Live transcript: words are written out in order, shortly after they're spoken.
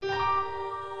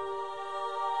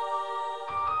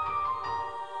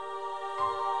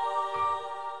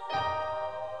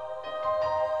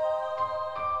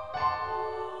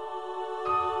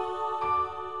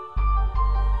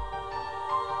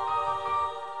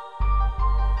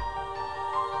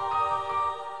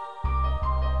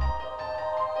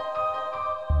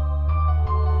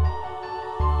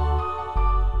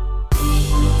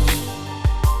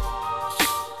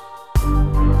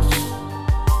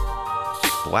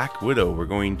Black Widow we're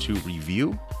going to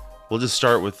review. We'll just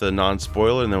start with the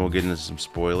non-spoiler and then we'll get into some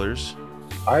spoilers.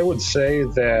 I would say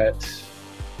that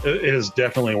it is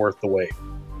definitely worth the wait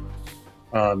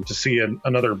to see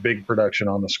another big production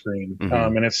on the screen.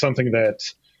 Mm-hmm. And it's something that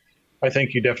I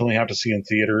think you definitely have to see in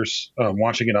theaters.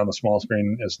 Watching it on the small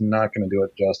screen is not going to do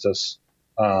it justice.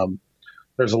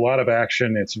 There's a lot of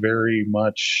action. It's very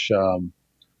much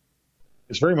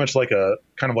like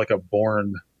a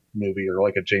Bourne movie or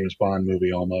like a James Bond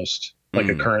movie almost, like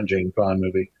a current James Bond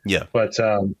movie. Yeah. But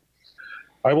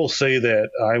I will say that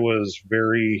I was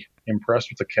very impressed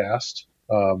with the cast.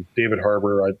 David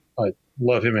Harbour, I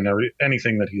love him in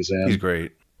anything that he's in. He's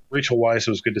great. Rachel Weisz,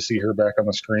 it was good to see her back on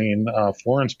the screen.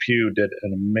 Florence Pugh did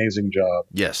an amazing job.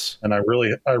 Yes. And I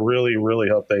really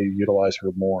hope they utilize her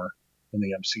more in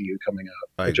the MCU coming up.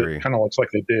 I agree. It kind of looks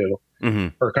like they do,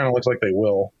 or kind of looks like they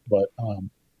will. But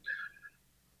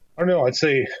I don't know. I'd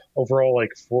say overall,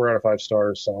 like 4 out of 5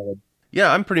 stars, solid.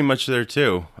 Yeah, I'm pretty much there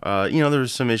too. There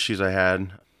was some issues I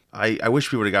had. I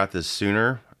wish we would have got this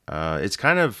sooner. It's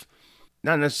kind of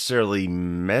not necessarily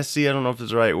messy. I don't know if it's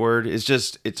the right word.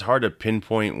 It's hard to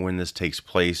pinpoint when this takes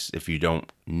place if you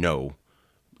don't know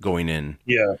going in.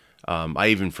 Yeah. I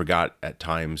even forgot at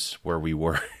times where we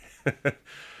were.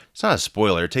 It's not a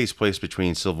spoiler. It takes place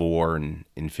between Civil War and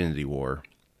Infinity War.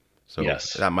 So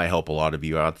yes. That might help a lot of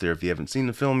you out there if you haven't seen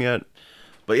the film yet.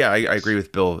 But yeah, I agree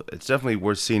with Bill. It's definitely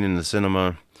worth seeing in the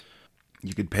cinema.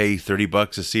 You could pay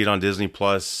 $30 to see it on Disney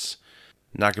Plus.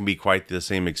 Not going to be quite the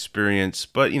same experience,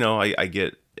 but I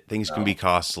get things can be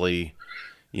costly.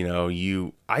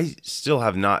 I still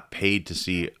have not paid to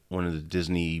see one of the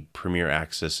Disney Premier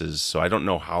Accesses, so I don't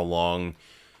know how long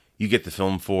you get the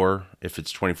film for, if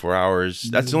it's 24 hours.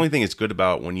 That's the only thing it's good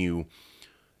about when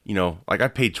like I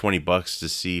paid $20 to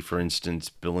see, for instance,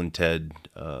 Bill and Ted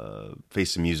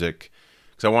Face the Music,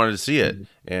 because I wanted to see it,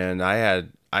 and I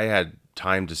had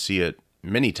time to see it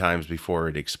many times before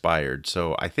it expired.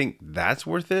 So I think that's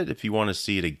worth it if you want to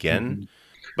see it again.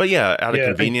 But yeah, out of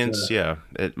convenience,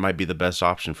 it might be the best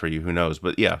option for you. Who knows?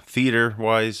 But yeah, theater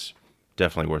wise,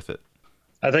 definitely worth it.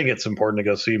 I think it's important to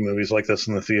go see movies like this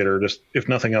in the theater, just if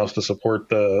nothing else, to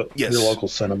support your local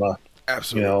cinema.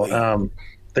 Absolutely.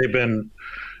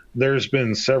 There's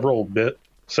been several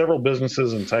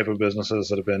businesses and type of businesses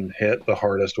that have been hit the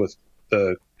hardest with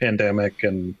the pandemic,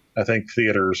 and I think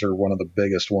theaters are one of the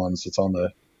biggest ones that's on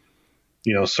the,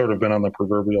 sort of been on the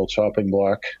proverbial chopping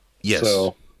block. Yes.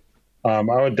 So I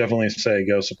would definitely say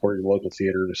go support your local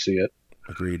theater to see it.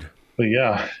 Agreed. But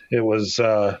yeah, it was,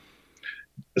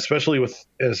 especially with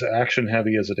as action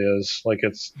heavy as it is, like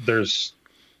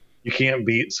you can't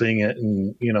beat seeing it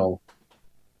in,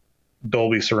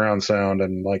 Dolby surround sound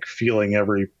and like feeling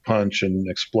every punch and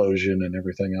explosion and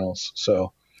everything else.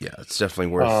 So yeah, it's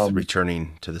definitely worth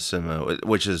returning to the cinema,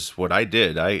 which is what I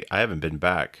did. I haven't been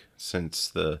back since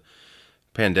the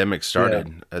pandemic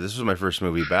started. Yeah. This was my first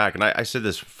movie back, and I said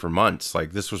this for months.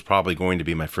 Like, this was probably going to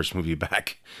be my first movie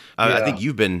back. I think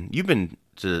you've been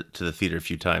to the theater a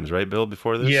few times, right, Bill?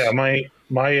 Before this? Yeah,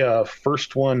 my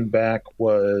first one back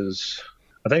was,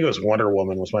 I think it was Wonder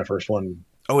Woman was my first one.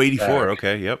 Oh, 84. Back.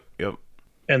 Okay, yep.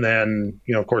 And then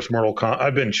of course Mortal Kombat.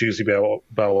 I've been choosy about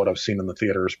what I've seen in the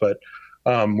theaters, but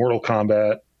Mortal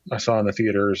Kombat I saw in the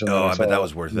theaters. And I bet that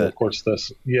was worth it. Of course,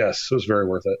 yes, it was very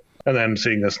worth it. And then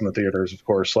seeing this in the theaters, of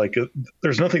course, like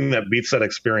there's nothing that beats that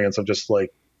experience of just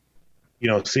like,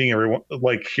 seeing everyone,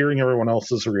 like hearing everyone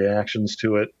else's reactions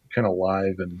to it kind of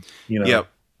live, and, yep.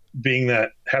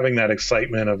 having that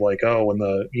excitement of like, oh, when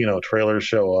the, trailers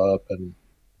show up, and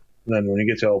then when you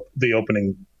get to the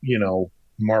opening,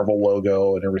 Marvel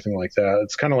logo and everything like that,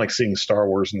 it's kind of like seeing Star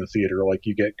Wars in the theater. Like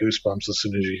you get goosebumps as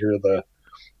soon as you hear the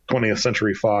 20th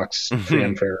Century Fox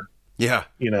fanfare. Yeah.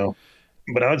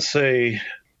 But I'd say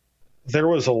there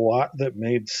was a lot that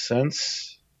made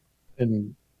sense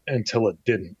until it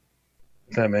didn't,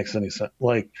 if that makes any sense.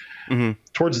 Like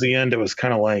towards the end, it was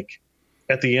kind of like,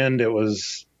 at the end, it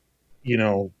was,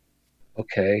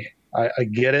 okay, I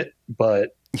get it,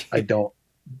 but I don't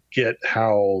get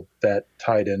how that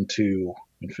tied into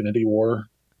Infinity War.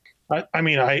 I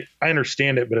mean, I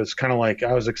understand it, but it's kind of like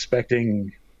I was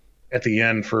expecting at the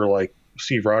end for like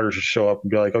Steve Rogers to show up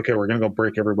and be like, okay, we're going to go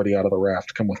break everybody out of the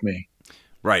raft. Come with me.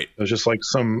 Right. It was just like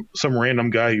some random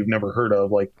guy you've never heard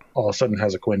of, like all of a sudden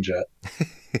has a Quinjet.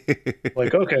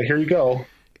 Like, okay, here you go.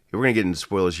 We're going to get into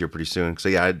spoilers here pretty soon. So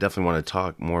yeah, I definitely want to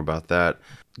talk more about that.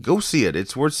 Go see it.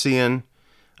 It's worth seeing.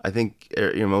 I think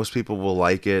most people will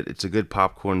like it. It's a good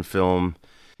popcorn film.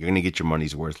 You're going to get your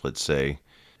money's worth, let's say.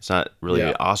 It's not really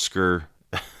an Oscar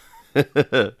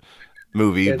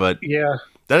movie, but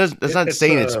that's not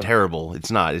saying it's terrible.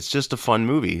 It's not. It's just a fun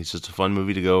movie. It's just a fun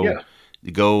movie to go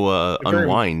to go It very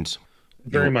unwind.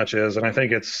 very much is, and I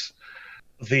think it's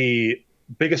the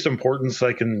biggest importance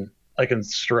I can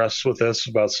stress with this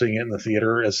about seeing it in the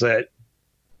theater is that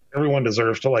everyone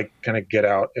deserves to like kind of get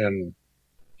out and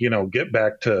get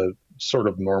back to sort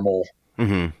of normal.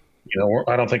 Hmm.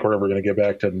 I don't think we're ever going to get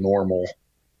back to normal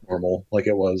like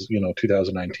it was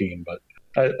 2019, but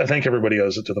I think everybody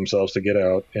owes it to themselves to get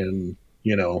out and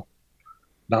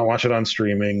not watch it on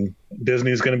streaming.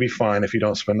 Disney's going to be fine if you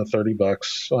don't spend the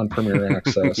 $30 on Premiere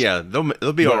Access. Yeah,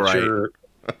 they'll be all right.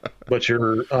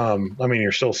 I mean,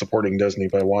 you're still supporting Disney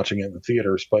by watching it in the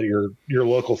theaters, but your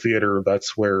local theater,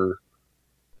 that's where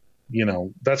you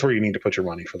need to put your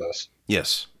money for this.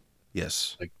 Yes.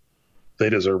 Yes. Like, they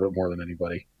deserve it more than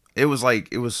anybody. It was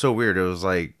so weird. It was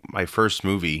like my first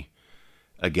movie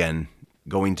again,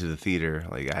 going to the theater.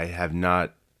 Like, I have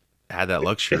not had that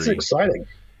luxury. It's exciting.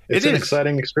 It's an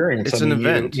exciting experience. It's an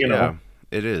event. Yeah,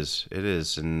 it is. It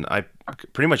is. And I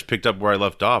pretty much picked up where I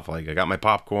left off. Like, I got my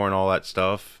popcorn, all that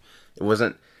stuff. It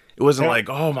wasn't like,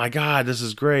 oh my God, this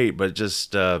is great. But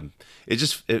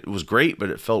it was great, but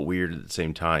it felt weird at the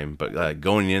same time. But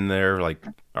going in there, like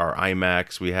our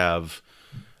IMAX we have,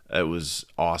 it was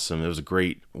awesome. It was a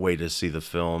great way to see the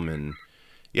film. And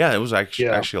yeah, it was actually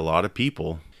a lot of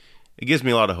people. It gives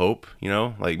me a lot of hope,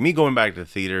 like me going back to the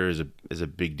theater is a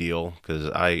big deal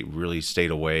because I really stayed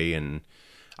away and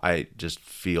I just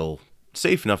feel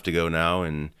safe enough to go now.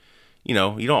 And, you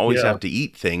don't always have to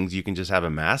eat things. You can just have a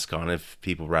mask on if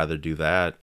people rather do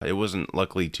that. It wasn't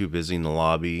luckily too busy in the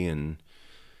lobby and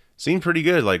seemed pretty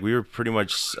good. Like we were pretty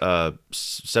much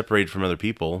separated from other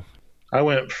people. I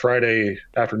went Friday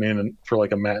afternoon for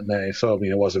like a matinee. So, I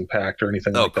mean, it wasn't packed or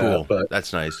anything like cool. that. But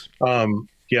that's nice.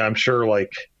 Yeah, I'm sure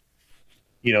like,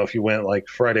 if you went like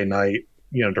Friday night,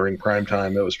 during prime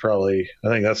time, it was probably, I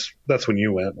think that's when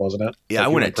you went, wasn't it? Yeah, like I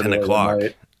went at 10 o'clock.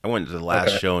 I went to the last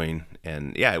Okay. showing,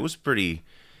 and yeah, it was pretty,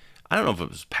 I don't know if it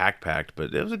was packed,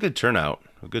 but it was a good turnout.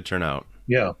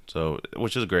 Yeah. So,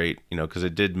 which is great, because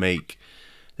it did make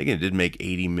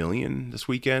 80 million this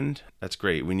weekend. That's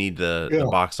great. We need the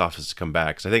box office to come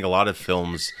back. Because I think a lot of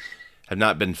films have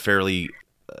not been fairly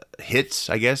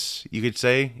hits, I guess you could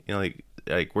say.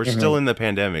 Like we're still in the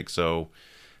pandemic, so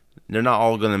they're not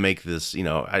all going to make this.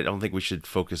 I don't think we should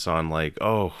focus on like,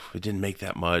 oh, it didn't make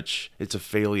that much. It's a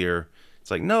failure. It's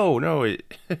like, no.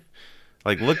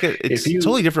 Like, look at it's a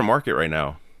totally different market right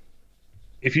now.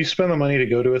 If you spend the money to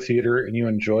go to a theater and you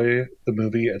enjoy the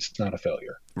movie, it's not a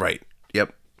failure. Right.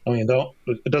 Yep. I mean,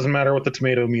 it doesn't matter what the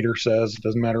tomato meter says. It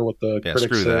doesn't matter what the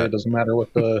critics say. That. It doesn't matter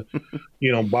what the,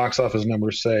 box office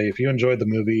numbers say. If you enjoyed the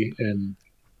movie and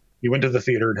you went to the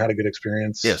theater and had a good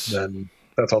experience, then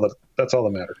that's all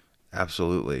that matters.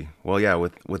 Absolutely. Well, yeah,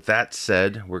 with that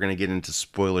said, we're going to get into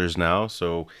spoilers now.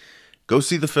 So go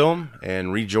see the film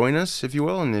and rejoin us, if you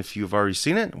will. And if you've already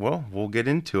seen it, well, we'll get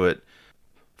into it.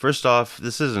 First off,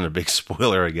 this isn't a big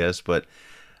spoiler, I guess, but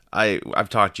I've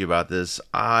talked to you about this.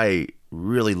 I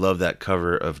really love that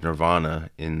cover of Nirvana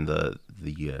in the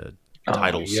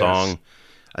title song.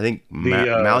 I think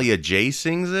Malia J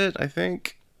sings it, I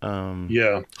think.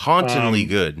 Hauntingly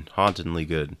good.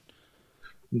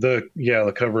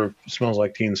 The cover of Smells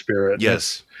Like Teen Spirit.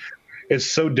 Yes. It's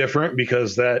so different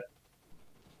because the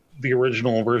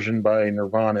original version by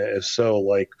Nirvana is so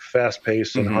like fast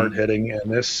paced and hard hitting,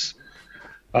 and this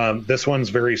one's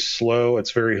very slow.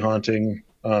 It's very haunting.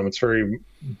 It's very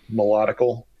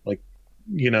melodical, like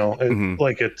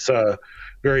like it's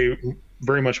very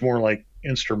very much more like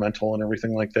instrumental and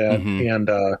everything like that. And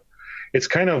it's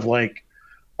kind of like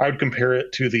I would compare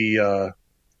it to the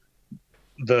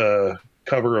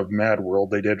cover of Mad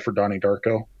World they did for Donnie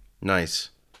Darko.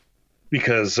 Nice.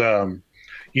 Because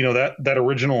that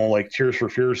original like Tears for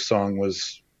Fears song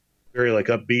was very like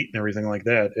upbeat and everything like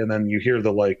that, and then you hear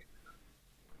the like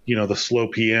the slow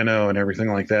piano and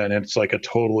everything like that, and it's like a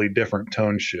totally different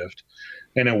tone shift,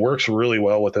 and it works really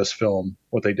well with this film,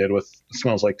 what they did with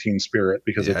Smells Like Teen Spirit,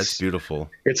 because it's beautiful.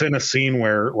 It's in a scene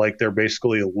where like they're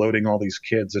basically loading all these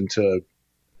kids into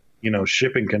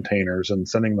shipping containers and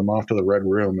sending them off to the Red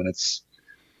Room, and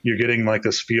you're getting like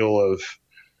this feel of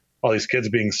all these kids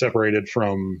being separated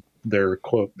from their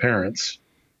quote parents.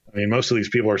 I mean, most of these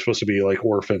people are supposed to be like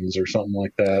orphans or something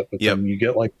like that, but then you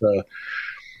get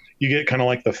kind of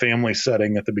like the family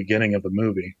setting at the beginning of the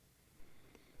movie,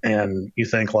 and you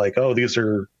think like, oh, these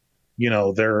are,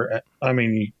 I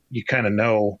mean, you kind of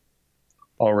know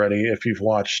already if you've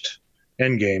watched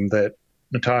Endgame that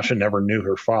Natasha never knew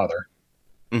her father.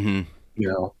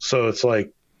 So it's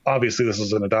like, obviously this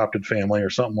is an adopted family or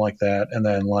something like that. And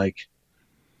then like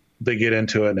they get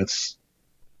into it and it's,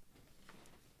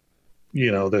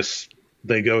 this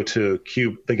they go to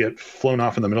Cuba. They get flown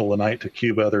off in the middle of the night to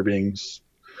Cuba. They're being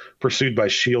pursued by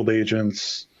Shield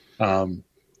agents. Then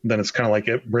it's kind of like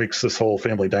it breaks this whole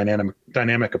family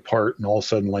dynamic apart, and all of a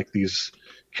sudden, like these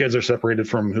kids are separated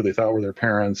from who they thought were their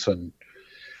parents, and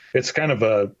it's kind of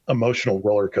a emotional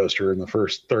roller coaster in the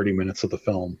first 30 minutes of the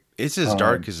film. It's as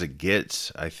dark as it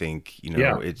gets, I think.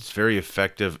 Yeah. It's very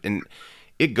effective, and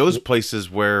it goes places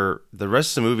where the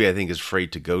rest of the movie, I think, is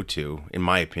afraid to go to, in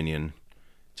my opinion,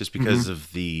 just because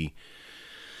of the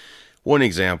one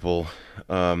example.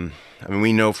 I mean,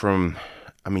 we know from,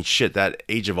 that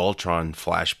Age of Ultron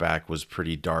flashback was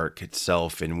pretty dark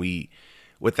itself, and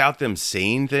without them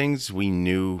saying things, we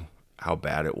knew how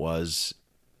bad it was,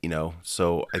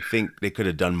 so I think they could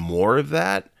have done more of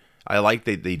that. I like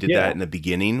that they did that in the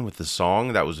beginning with the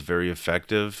song. That was very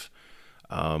effective.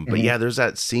 But yeah, there's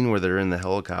that scene where they're in the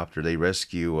helicopter. They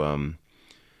rescue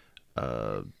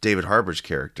David Harbour's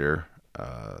character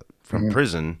from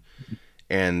prison,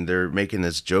 and they're making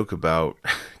this joke about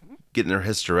getting their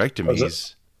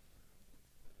hysterectomies.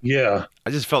 Yeah,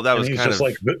 I just felt that was kind of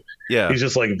he's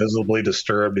just like visibly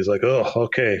disturbed. He's like, oh,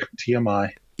 okay, TMI.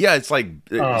 Yeah, it's like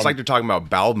they're talking about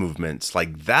bowel movements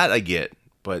like that. I get,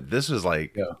 but this was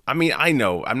like, I mean, I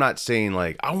know I'm not saying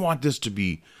like I want this to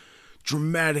be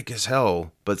dramatic as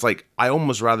hell, but it's like I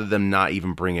almost rather them not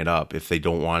even bring it up if they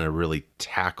don't want to really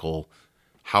tackle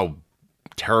how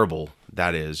terrible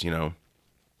that is.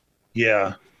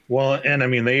 Yeah. Well, and I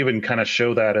mean, they even kind of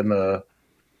show that in the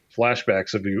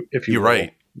flashbacks. If you You're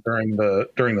right. During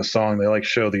the song, they like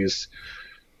show these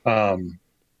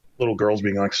little girls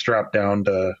being like strapped down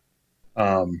to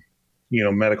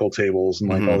medical tables and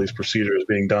like all these procedures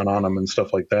being done on them and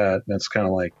stuff like that. And it's kind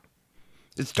of like,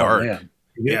 it's dark. Oh,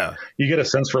 you get a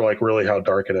sense for like really how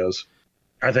dark it is.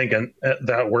 I think, and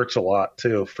that works a lot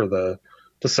too for to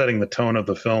setting the tone of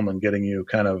the film and getting you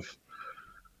kind of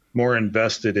more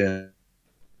invested in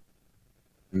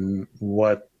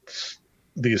what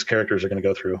these characters are going to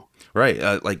go through. Right.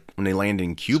 Like when they land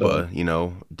in Cuba,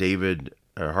 David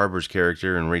Harbour's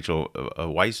character and Rachel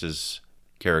Weisz's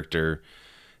character,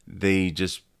 they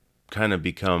just kind of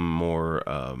become more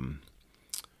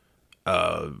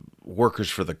workers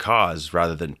for the cause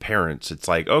rather than parents. It's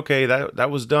like, okay,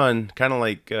 that was done. Kind of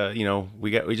like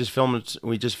we just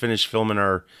finished filming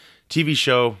our TV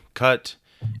show, cut,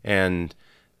 and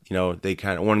they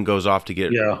kind of, one goes off to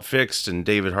get fixed, and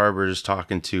David Harbour is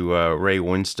talking to Ray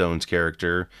Winstone's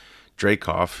character,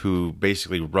 Dreykov, who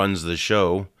basically runs the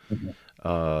show,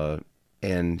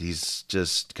 and he's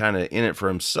just kind of in it for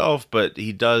himself, but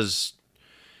he does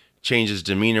change his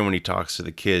demeanor when he talks to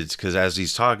the kids, because as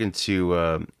he's talking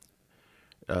to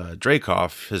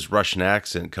Dreykov, his Russian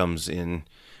accent comes in,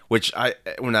 which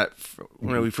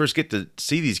when we first get to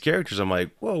see these characters, I'm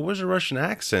like, whoa, where's the Russian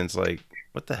accents? Like,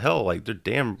 what the hell? Like, they're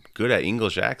damn good at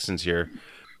English accents here.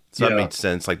 So that made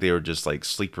sense. Like, they were just like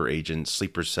sleeper agents,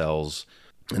 sleeper cells.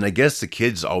 And I guess the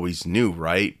kids always knew,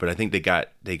 right? But I think they got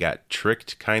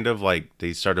tricked, kind of. Like,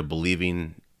 they started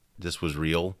believing this was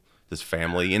real, this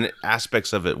family. And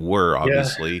aspects of it were,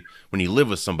 obviously. When you live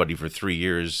with somebody for 3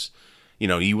 years,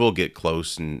 you will get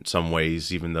close in some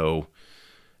ways, even though,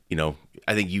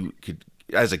 I think you could,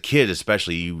 as a kid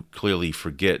especially, you clearly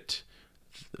forget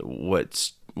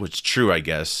what's true, I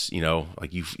guess.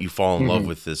 Like you fall in love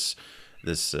with this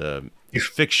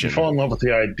fiction. You fall in love with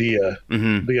the idea,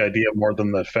 more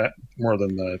than the fact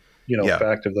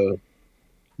of the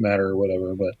matter or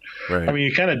whatever. But right. I mean,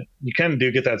 you kind of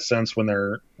do get that sense when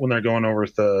they're going over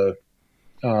the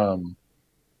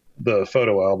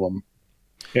photo album,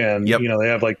 and they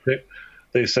have like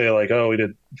they say like, oh, we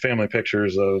did family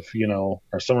pictures of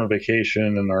our summer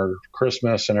vacation and our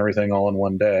Christmas and everything all in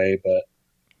one day, but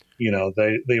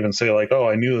they even say like, oh,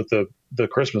 I knew that the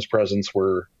Christmas presents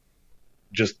were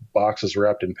just boxes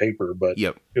wrapped in paper, but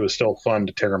it was still fun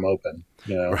to tear them open.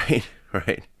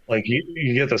 Right. Like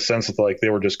you get the sense that like they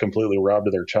were just completely robbed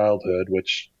of their childhood,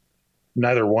 which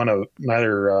neither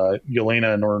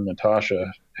Yelena nor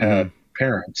Natasha had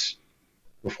parents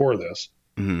before this.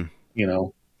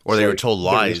 Or they were told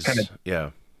lies. They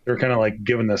were kind of like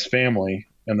given this family,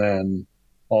 and then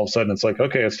all of a sudden it's like,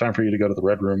 okay, it's time for you to go to the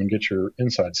Red Room and get your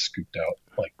insides scooped out.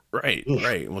 Like, right.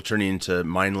 Well, turning into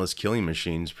mindless killing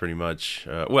machines, pretty much.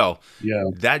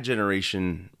 That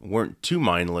generation weren't too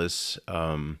mindless.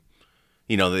 We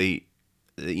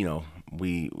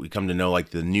come to know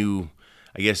like the new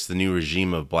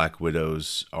regime of Black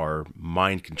Widows are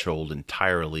mind controlled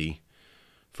entirely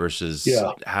versus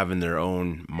having their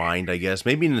own mind, I guess.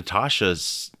 Maybe Natasha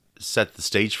set the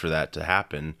stage for that to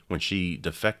happen when she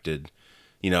defected.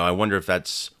 I wonder if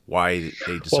that's why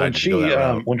they decided to go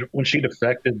that route. When she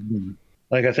defected,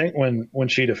 Like I think when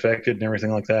she defected and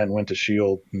everything like that and went to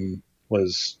Shield and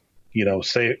was,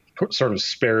 say sort of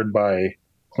spared by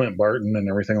Clint Barton and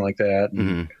everything like that,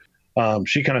 and Hmm.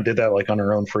 she kind of did that like on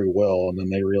her own free will, and then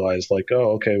they realized like,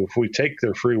 oh, okay, if we take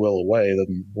their free will away,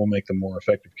 then we'll make them more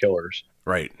effective killers,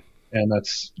 Right. and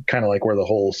that's kind of like where the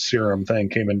whole serum thing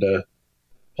came into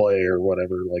play or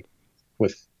whatever. Like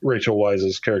with Rachel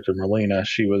Weisz's character Merlina,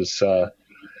 she was,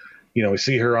 we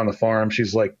see her on the farm.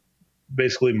 She's like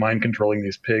basically mind controlling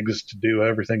these pigs to do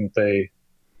everything that they,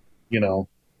 to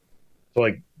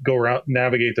like go around,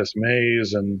 navigate this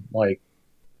maze, and like,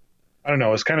 I don't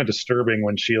know, it's kind of disturbing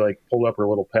when she like pulled up her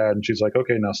little pad and she's like,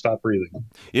 okay, now stop breathing.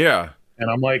 Yeah. And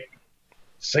I'm like,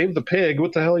 save the pig.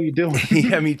 What the hell are you doing?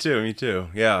 Yeah, me too. Me too.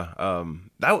 Yeah.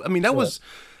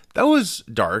 That was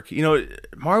dark.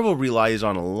 Marvel relies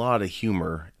on a lot of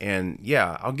humor, and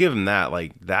yeah, I'll give them that.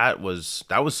 Like that was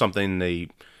something they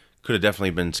could have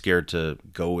definitely been scared to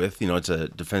go with. It's a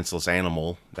defenseless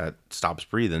animal that stops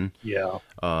breathing. Yeah.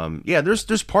 Yeah,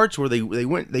 there's parts where they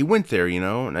went there,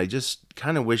 and I just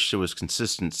kind of wish there was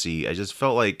consistency. I just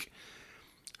felt like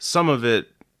some of it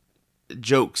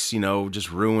jokes,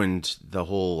 just ruined the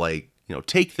whole like,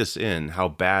 take this in how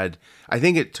bad. I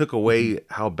think it took away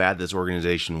how bad this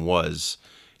organization was,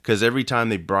 because every time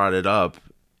they brought it up,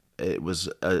 it was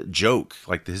a joke.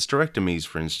 Like the hysterectomies,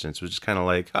 for instance, was just kind of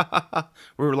like, ha, ha, ha,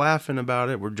 we're laughing about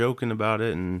it, we're joking about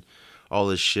it, and all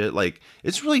this shit. Like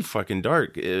it's really fucking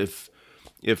dark. If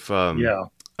Yeah.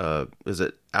 Is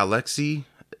it Alexei?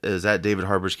 Is that David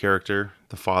Harbour's character,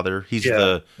 the father?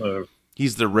 Yeah.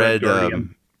 He's the Red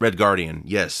Guardian,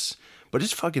 yes. But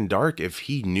it's fucking dark if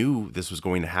he knew this was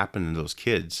going to happen to those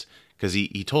kids. Because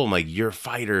he told them, like, you're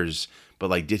fighters.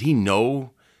 But, like, did he know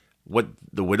what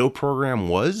the Widow program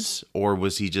was? Or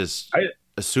was he just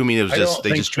assuming it was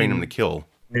they just trained him to kill?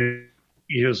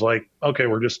 He was like, okay,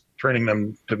 we're just training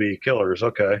them to be killers.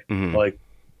 Okay. Mm-hmm. Like,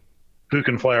 who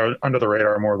can fly under the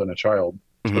radar more than a child,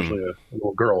 especially Mm-hmm. a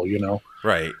little girl,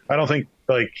 Right. I don't think,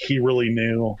 like, he really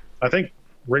knew. I think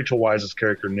Rachel Weisz's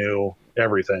character knew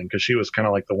everything because she was kind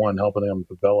of like the one helping him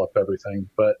develop everything.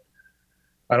 But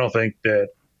I don't think that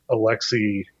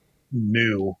Alexei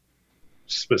knew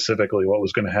specifically what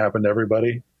was going to happen to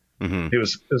everybody. Mm-hmm. It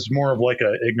was more of like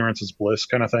a ignorance is bliss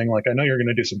kind of thing. Like, I know you're going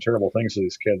to do some terrible things to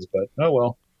these kids, but oh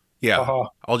well. Yeah. Haha.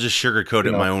 I'll just sugarcoat it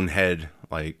in my own head.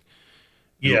 Like,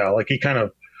 yeah, like he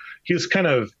was kind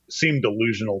of seemed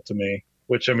delusional to me,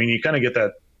 which, I mean, you kind of get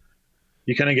that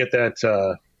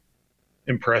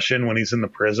impression when he's in the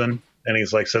prison and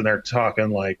he's like sitting there talking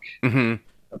like mm-hmm.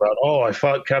 about, oh, I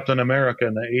fought Captain America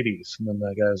in the 80s. And then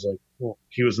that guy's like, well,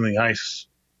 he was in the ice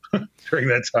during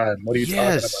that time. What are you talking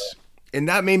about? And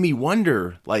that made me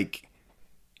wonder, like,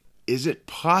 is it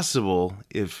possible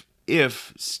if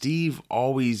Steve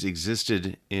always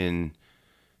existed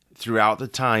throughout the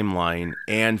timeline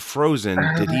and Frozen,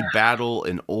 did he battle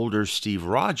an older Steve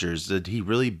Rogers? Did he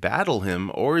really battle him,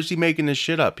 or is he making this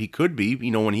shit up? He could be,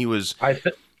 when he was.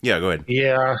 Yeah, go ahead.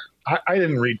 Yeah, I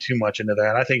didn't read too much into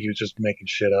that. I think he was just making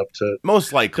shit up to.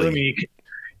 Most likely. I mean,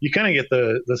 you kind of get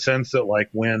the sense that like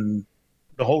when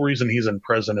the whole reason he's in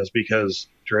prison is because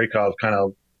Dreykov kind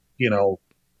of,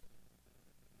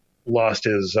 lost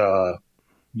his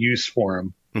use for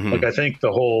him. Mm-hmm. Like I think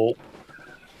the whole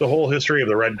history of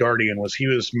the Red Guardian was he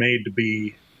was made to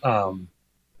be,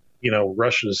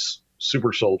 Russia's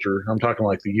super soldier. I'm talking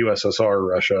like the USSR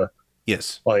Russia.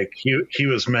 Yes. Like he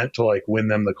was meant to like win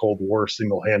them the Cold War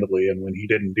single handedly, and when he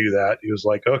didn't do that, he was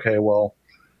like, okay, well,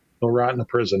 you'll rot in a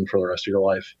prison for the rest of your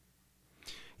life.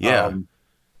 Yeah.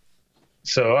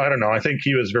 So I don't know. I think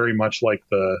he was very much like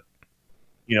the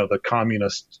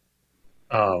communist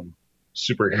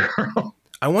superhero.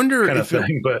 I wonder kind of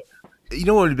thing, but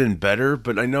what would have been better,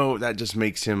 but I know that just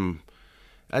makes him.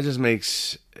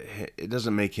 It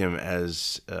doesn't make him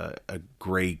as a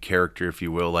gray character, if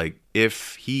you will. Like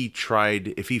if he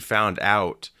found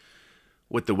out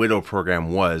what the Widow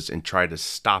program was and tried to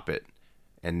stop it,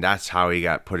 and that's how he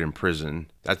got put in prison.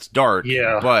 That's dark,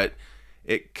 yeah. But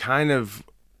it kind of,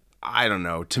 I don't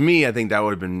know. To me, I think that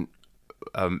would have been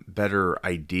a better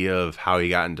idea of how he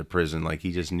got into prison. Like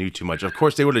he just knew too much. Of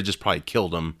course, they would have just probably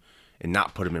killed him and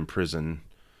not put him in prison.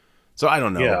 So I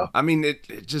don't know. Yeah. I mean,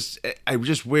 I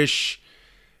just wish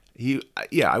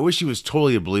I wish he was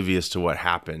totally oblivious to what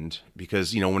happened,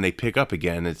 because, when they pick up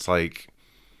again, it's like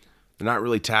they're not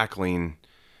really tackling.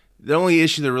 The only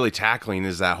issue they're really tackling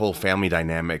is that whole family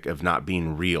dynamic of not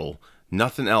being real.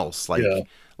 Nothing else.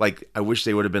 Like I wish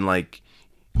they would have been like,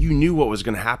 you knew what was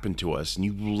going to happen to us and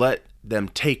you let them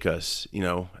take us,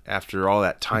 after all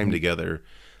that time together.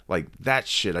 Like that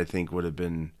shit I think would have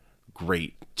been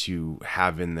great to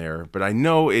have in there. But I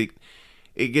know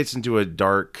it gets into a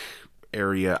dark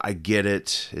area. I get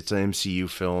it. It's an MCU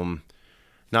film.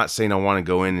 Not saying I want to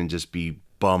go in and just be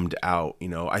bummed out, you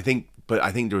know. But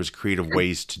I think there was creative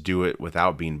ways to do it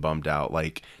without being bummed out.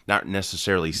 Like not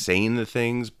necessarily saying the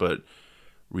things, but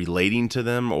relating to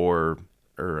them, or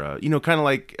you know, kind of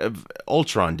like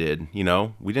Ultron did. You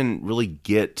know, we didn't really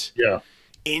get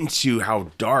into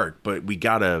how dark, but we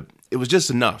gotta. It was just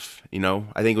enough, you know.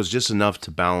 I think it was just enough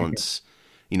to balance.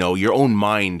 You know, your own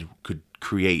mind could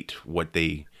create what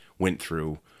they went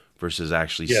through versus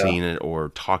actually seeing it or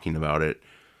talking about it.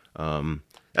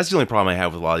 That's the only problem I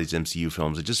have with a lot of these MCU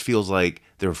films. It just feels like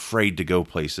they're afraid to go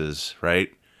places,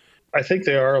 right? I think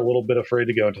they are a little bit afraid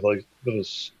to go into like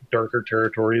those darker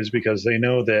territories because they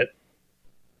know that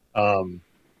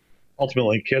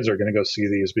ultimately kids are going to go see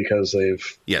these because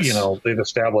they've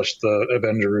established the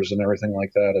Avengers and everything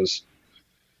like that as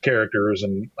characters.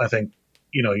 And I think,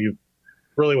 you know, you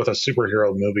really with a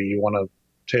superhero movie, you want to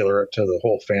tailor it to the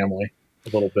whole family a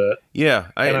little bit. Yeah,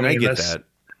 I get that.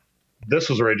 This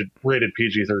was rated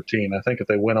PG-13. I think if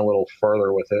they went a little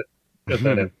further with it,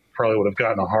 then it probably would have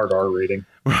gotten a hard R rating.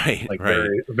 Right, like right.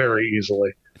 very, very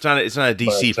easily. It's not a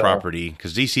DC property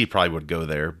because DC probably would go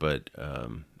there, but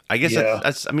I guess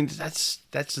that's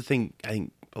the thing. I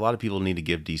think a lot of people need to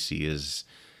give DC is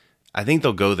I think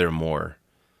they'll go there more.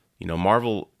 You know,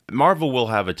 Marvel will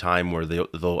have a time where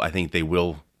they'll I think they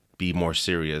will be more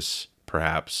serious,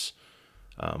 perhaps,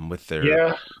 with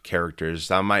their characters.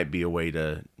 That might be a way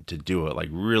to do it. Like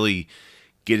really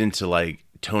get into like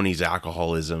Tony's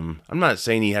alcoholism. I'm not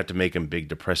saying you have to make him big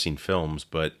depressing films,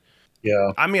 but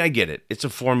I mean, I get it. It's a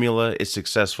formula. It's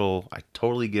successful. I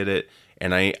totally get it.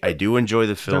 And I do enjoy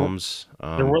the films.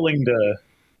 They're willing to,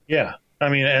 I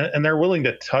mean, and they're willing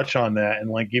to touch on that and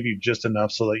like give you just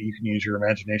enough so that you can use your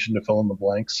imagination to fill in the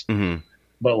blanks. Mm-hmm.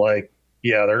 But like,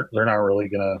 they're not really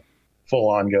going to full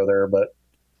on go there. But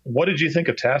what did you think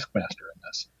of Taskmaster in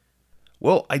this?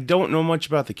 Well, I don't know much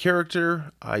about the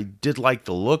character. I did like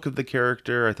the look of the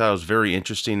character. I thought it was very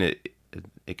interesting.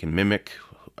 It can mimic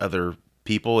other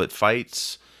people it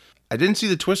fights. I didn't see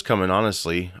the twist coming,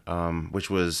 honestly, which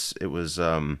was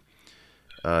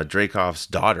Dreykov's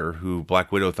daughter, who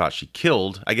Black Widow thought she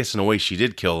killed. I guess in a way she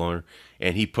did kill her,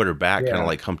 and he put her back kind of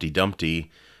like Humpty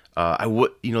Dumpty.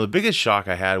 The biggest shock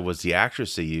I had was the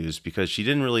actress they used because she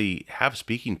didn't really have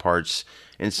speaking parts,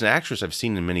 and it's an actress I've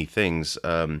seen in many things.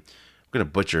 I'm gonna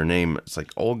butcher her name. It's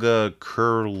like Olga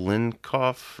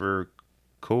Kurlenkov or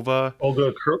Kova.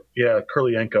 Olga,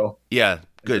 Kurlienko. Yeah,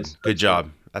 good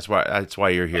job. That's why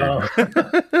you're here.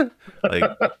 Like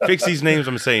fix these names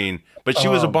I'm saying. But she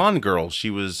was a Bond girl.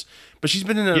 But she's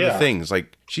been in other things.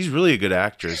 Like she's really a good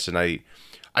actress, and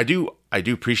I do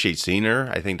appreciate seeing her.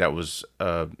 I think that was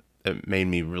it made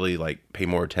me really like pay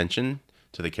more attention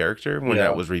to the character when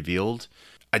that was revealed.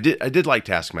 I did like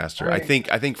Taskmaster. Right.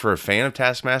 I think for a fan of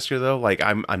Taskmaster though, like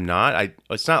I'm not.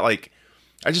 It's not like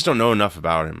I just don't know enough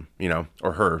about him, you know,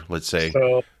 or her, let's say.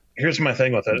 So here's my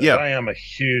thing with it. Yeah. I am a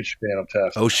huge fan of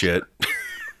Taskmaster. Oh shit.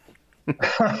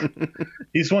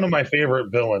 He's one of my favorite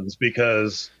villains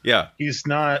because he's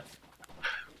not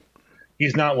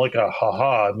like a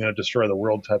I'm going to destroy the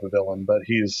world type of villain, but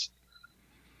he's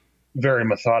very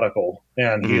methodical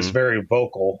and he's very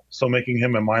vocal. So making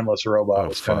him a mindless robot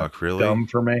was kind of dumb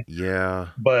for me. Yeah,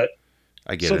 but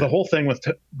I get it. So the whole thing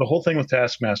with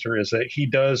Taskmaster is that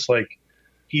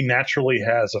he naturally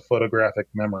has a photographic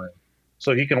memory,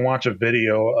 so he can watch a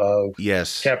video of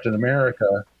Captain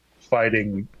America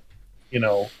fighting, you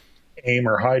know, AIM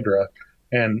or Hydra,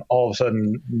 and all of a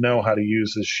sudden know how to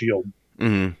use his shield.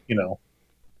 You know,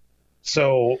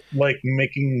 so like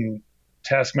making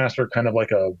Taskmaster kind of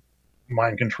like a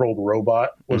mind-controlled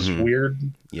robot was weird.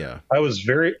 Yeah, I was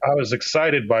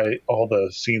excited by all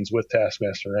the scenes with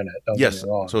Taskmaster in it. Don't get me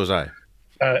wrong. So was I.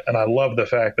 And I love the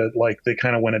fact that like they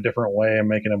kind of went a different way and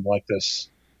making him like this,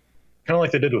 kind of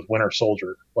like they did with Winter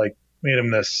Soldier, like made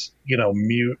him this, you know,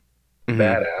 mute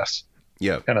badass,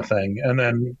 kind of thing. And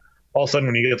then all of a sudden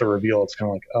when you get the reveal, it's kind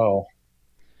of like, oh.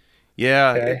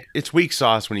 Yeah, it's weak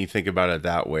sauce when you think about it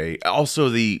that way. Also,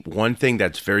 the one thing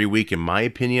that's very weak, in my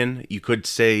opinion, you could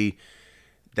say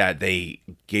that they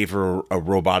gave her a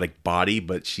robotic body,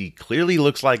 but she clearly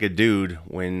looks like a dude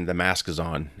when the mask is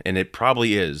on, and it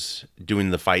probably is doing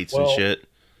the fights and shit.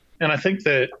 And I think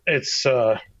that it's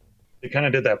they kind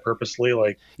of did that purposely,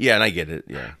 like and I get it.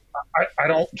 Yeah, I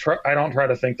don't try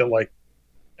to think that like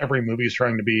every movie is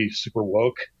trying to be super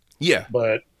woke. Yeah,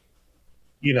 but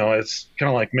you know, it's kind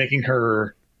of like making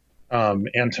her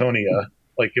Antonia,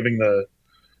 like giving the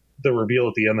reveal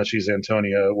at the end that she's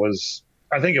Antonia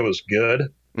I think it was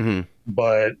good.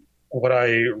 But what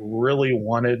I really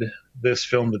wanted this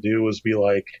film to do was be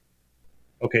like,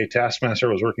 okay, Taskmaster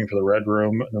was working for the Red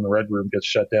Room, and then the Red Room gets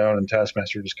shut down, and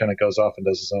Taskmaster just kind of goes off and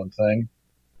does his own thing.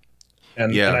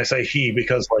 And Yeah, I say he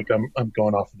because like I'm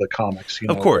going off of the comics, you of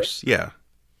know, but course. Yeah,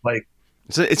 like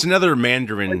it's another like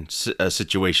Mandarin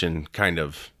situation, kind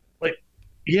of. like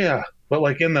yeah, but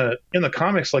like in the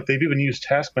comics, like they've even used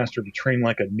Taskmaster to train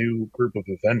like a new group of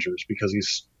Avengers because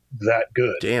he's that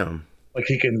good. Damn. Like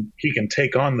he can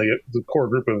take on the core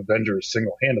group of Avengers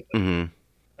single handedly. Hmm.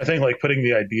 I think like putting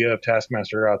the idea of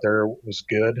Taskmaster out there was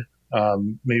good.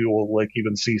 Maybe we'll like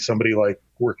even see somebody like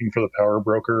working for the Power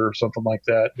Broker or something like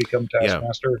that become Yeah,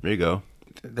 Taskmaster. there you go.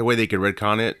 The way they could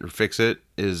retcon it or fix it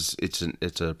is it's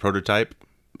a prototype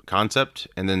concept,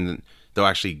 and then they'll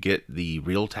actually get the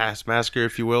real Taskmaster,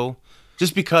 if you will.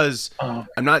 Just because Um,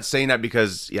 I'm not saying that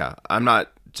because I'm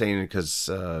not saying it because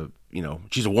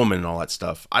she's a woman and all that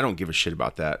stuff. I don't give a shit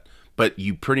about that. But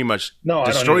you pretty much no, I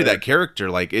don't destroy either. that character.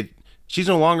 Like it, she's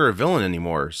no longer a villain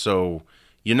anymore. So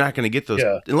you're not going to get those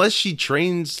Yeah, unless she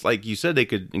trains. Like you said, they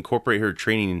could incorporate her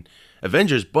training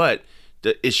Avengers. But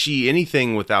is she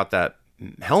anything without that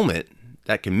helmet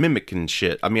that can mimic and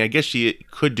shit? I mean, I guess she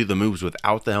could do the moves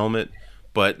without the helmet,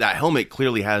 but that helmet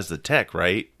clearly has the tech,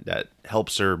 right? That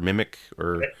helps her mimic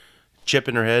or chip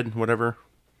in her head, whatever.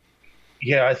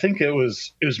 yeah. I think it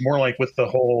was more like with the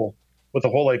whole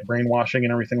like brainwashing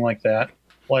and everything like that.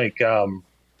 Like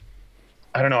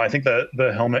I don't know. I think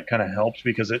the helmet kind of helped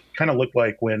because it kind of looked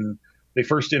like when they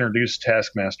first introduced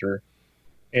Taskmaster,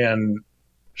 and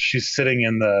she's sitting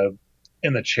in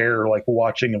the chair like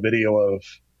watching a video of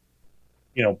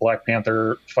Black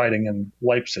Panther fighting in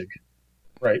Leipzig,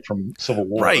 right, from Civil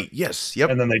War, Right. Yes. Yep.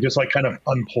 and then they just like kind of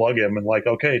unplug him and like,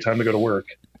 okay, time to go to work.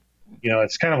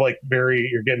 It's kind of like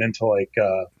you're getting into like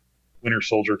Winter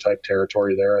Soldier type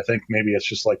territory there. I think maybe it's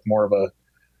just like more of a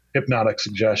hypnotic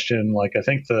suggestion. Like I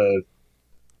think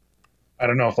I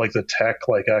don't know if like the tech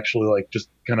like actually like just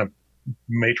kind of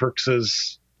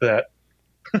matrixes that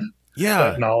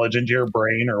Yeah. knowledge into your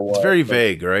brain or It's what. very But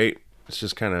vague, right? It's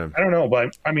just kind of. I don't know,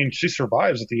 but I mean, she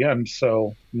survives at the end,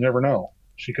 so you never know.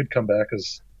 She could come back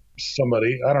as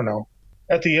somebody. I don't know.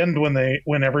 At the end,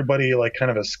 when everybody like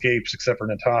kind of escapes except for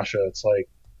Natasha, it's like,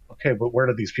 okay, but where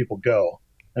did these people go?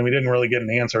 And we didn't really get an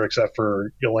answer except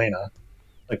for Yelena.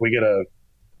 Like we get a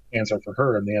answer for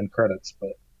her in the end credits, but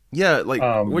Yeah, like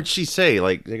um, what'd she say?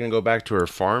 Like they're gonna go back to her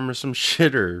farm or some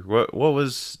shit, or what? What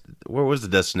was where was the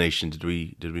destination? Did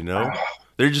we know?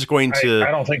 They're just going to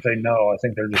I don't think they know. I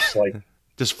think they're just like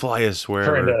just fly us trying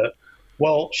wherever. to.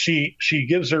 Well, she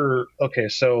gives her okay.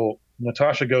 So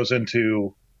Natasha goes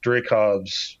into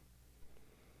Dreykov's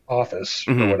office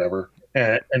or Hmm. whatever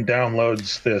and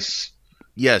downloads this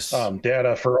Yes,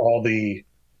 data for all the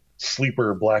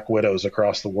sleeper Black Widows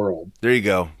across the world, there you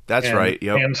go. That's and right.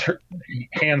 Yep.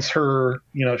 hands her.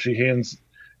 She hands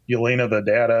Yelena the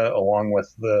data along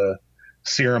with the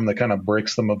serum that kind of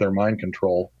breaks them of their mind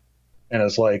control, and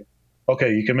is like,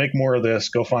 okay, you can make more of this.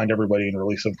 Go find everybody and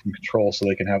release them from control so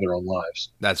they can have their own lives.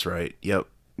 That's right. Yep.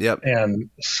 Yep. And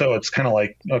so it's kind of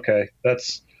like, okay,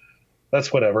 that's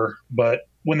whatever. But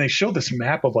when they show this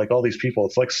map of like all these people,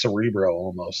 it's like Cerebro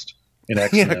almost in Yeah,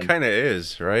 X-Men. it kind of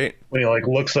is, right? When he like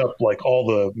looks up like all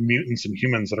the mutants and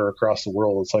humans that are across the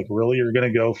world, it's like, really, you're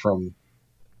going to go from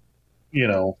you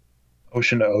know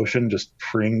ocean to ocean just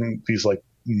freeing these like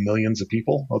millions of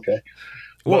people? Okay.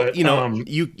 Well, But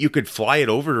you could fly it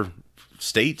over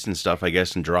states and stuff, I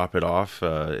guess, and drop it off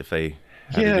if they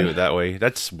had to do yeah, it that way.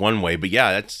 That's one way, but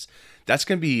yeah, that's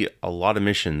gonna be a lot of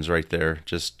missions right there,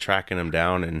 just tracking them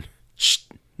down and.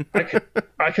 I could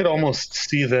I could almost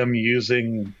see them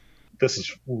using, this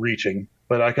is reaching,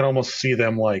 but I could almost see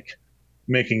them like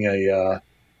making a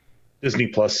Disney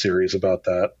Plus series about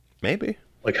that, Maybe.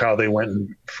 like how they went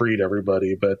and freed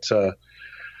everybody. But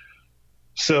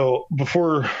so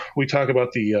before we talk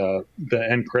about the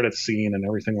end credits scene and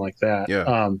everything like that,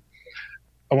 Yeah.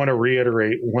 I want to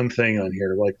reiterate one thing on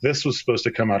here. Like this was supposed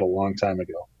to come out a long time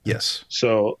ago. Yes.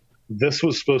 So this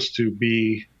was supposed to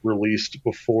be released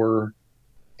before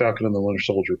Falcon and the Winter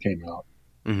Soldier came out.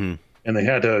 Mm-hmm. And they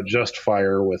had to adjust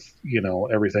fire with,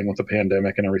 everything with the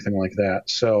pandemic and everything like that.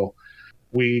 So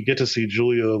we get to see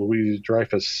Julia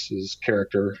Louis-Dreyfus's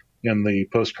character in the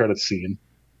post-credits scene.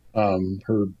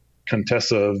 Her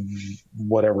Contessa,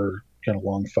 whatever kind of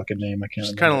long fucking name, I can't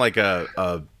It's remember. kind of like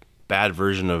a bad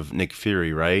version of Nick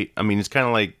Fury, right? I mean, it's kind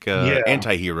of like Yeah,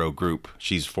 anti-hero group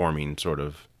she's forming, sort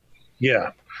of.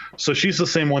 yeah. So she's the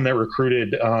same one that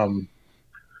recruited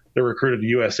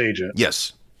U.S. agent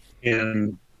Yes.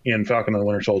 in Falcon and the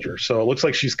Winter Soldier. So it looks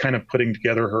like she's kind of putting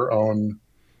together her own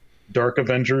Dark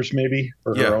Avengers, maybe,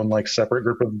 or her Yeah. own like separate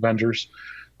group of Avengers.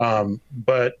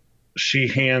 But she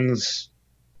hands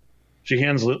she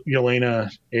hands Yelena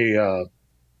a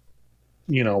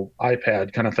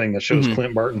iPad kind of thing that shows Mhm.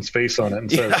 Clint Barton's face on it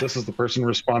and says, Yeah. "This is the person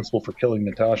responsible for killing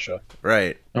Natasha."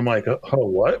 Right. I'm like, "Oh,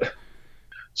 what?"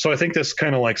 So I think this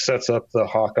kind of like sets up the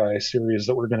Hawkeye series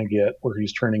that we're going to get, where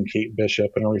he's training Kate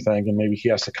Bishop and everything, and maybe he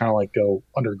has to kind of like go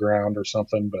underground or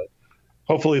something. But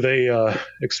hopefully they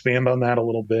expand on that a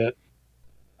little bit.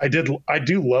 I do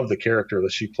love the character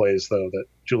that she plays, though, that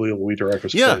Julia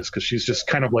Louis-Dreyfus Yeah. plays, because she's just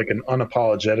kind of like an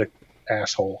unapologetic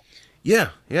asshole. Yeah.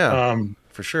 Yeah. Um,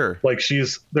 For sure. like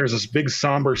there's this big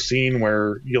somber scene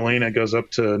where Yelena goes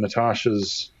up to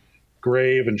Natasha's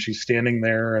grave and she's standing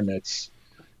there, and it's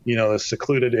this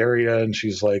secluded area, and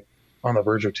she's like on the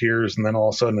verge of tears, and then all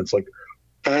of a sudden it's like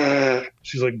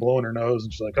she's like blowing her nose,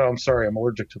 and she's like, "Oh, I'm sorry, I'm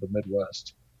allergic to the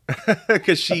Midwest."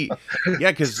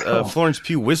 Because Florence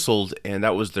Pugh whistled, and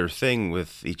that was their thing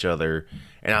with each other.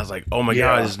 And I was like, oh my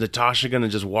Yeah. God, is Natasha going to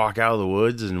just walk out of the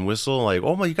woods and whistle? Like,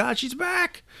 oh my God, she's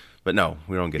back. But no,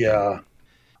 we don't get that. Yeah,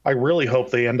 I really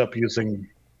hope they end up using.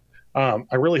 I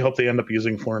really hope they end up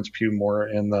using Florence Pugh more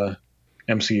in the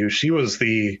MCU. She was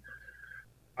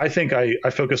I think I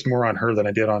focused more on her than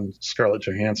I did on Scarlett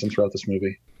Johansson throughout this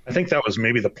movie. I think that was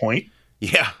maybe the point,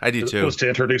 Yeah, I do too. was to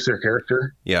introduce her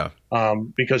character. Yeah.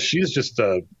 Because she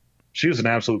was an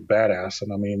absolute badass,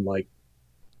 and I mean, like,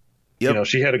 Yep.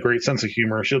 she had a great sense of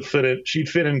humor. She'd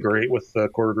fit in great with the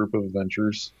core group of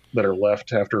Avengers that are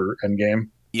left after Endgame.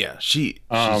 Yeah, she's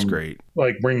great.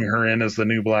 Like bringing her in as the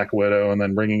new Black Widow, and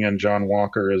then bringing in John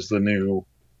Walker as the new,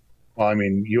 well, I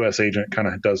mean, U.S. agent kind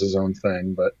of does his own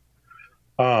thing, but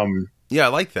Yeah, I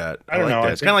like that. I don't like know, that.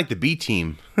 I It's kind of like the B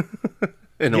team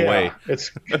in a way.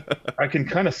 I can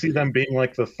kind of see them being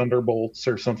like the Thunderbolts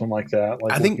or something like that.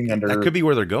 Like I think working under that could be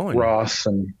where they're going. Ross,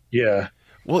 and yeah.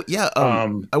 Well, yeah.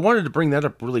 I wanted to bring that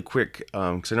up really quick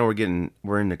because I know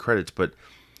we're in the credits, but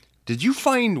did you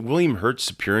find William Hurt's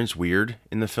appearance weird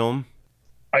in the film?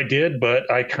 I did,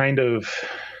 but I kind of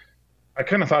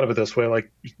thought of it this way: like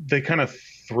they kind of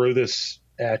threw this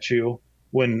at you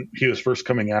when he was first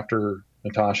coming after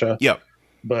Natasha. Yep.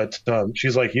 But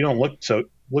she's like, "You don't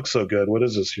look so good. What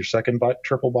is this? Your second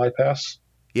triple bypass?"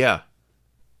 Yeah.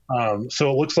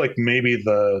 So it looks like maybe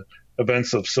the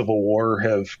events of Civil War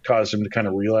have caused him to kind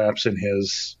of relapse in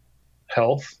his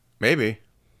health. Maybe.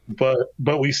 But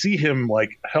we see him like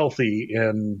healthy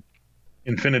in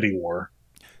Infinity War.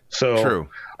 So True.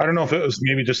 I don't know if it was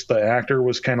maybe just the actor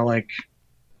was kind of like,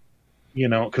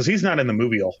 because he's not in the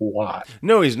movie a whole lot.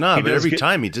 No, he's not. He But does every get-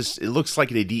 time it looks like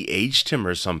they de-aged him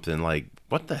or something. Like,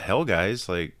 what the hell, guys?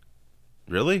 Like,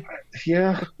 really?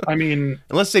 Yeah, I mean,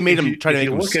 Unless they made If him you- try to if make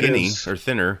you him look at skinny his- or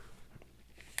thinner.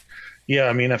 yeah,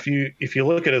 I mean, if you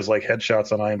look at his like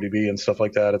headshots on IMDb and stuff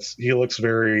like that, he looks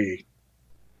very,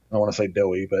 I don't want to say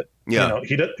doughy, but Yeah.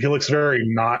 he looks very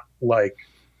not like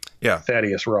Yeah.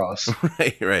 Thaddeus Ross.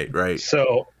 Right.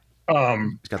 So,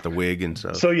 He's got the wig and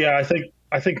stuff. so yeah,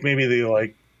 I think maybe they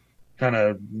like kind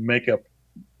of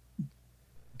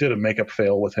did a makeup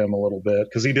fail with him a little bit,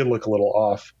 because he did look a little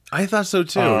off. I thought so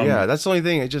too. Yeah, that's the only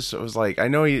thing. I was like, I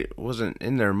know he wasn't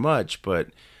in there much, but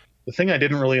The thing I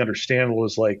didn't really understand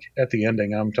was like at the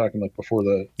ending, I'm talking like before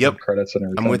the Yep. credits and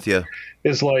everything. I'm with you.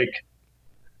 Is like,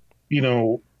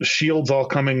 Shield's all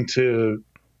coming to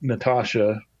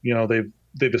Natasha.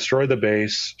 They destroyed the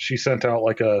base. She sent out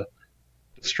like a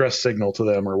distress signal to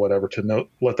them or whatever to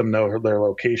let them know their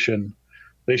location.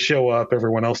 They show up.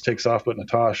 Everyone else takes off but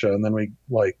Natasha, and then we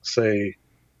like say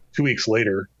 2 weeks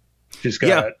later, she's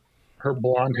got her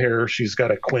blonde hair. She's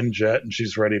got a Quinjet, and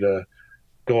she's ready to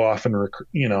go off and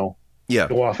Yeah.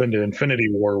 go off into Infinity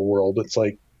War world. It's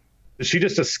like, did she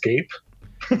just escape?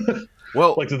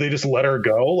 Well, Like, did they just let her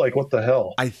go? Like, what the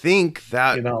hell? I think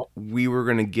that You we were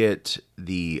going to get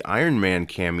the Iron Man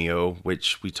cameo,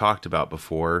 which we talked about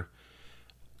before.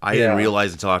 I didn't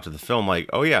realize until after the film, like,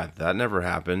 oh yeah, that never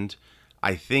happened.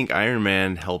 I think Iron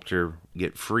Man helped her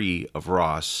get free of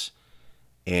Ross.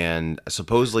 And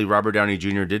supposedly Robert Downey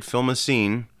Jr. did film a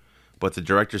scene, but the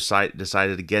director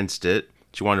decided against it.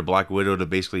 She wanted Black Widow to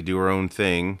basically do her own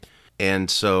thing. And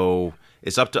so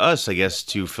it's up to us, I guess,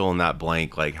 to fill in that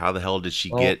blank. Like, how the hell did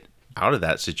she get out of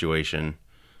that situation?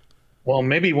 Well,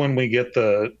 maybe when we get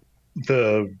the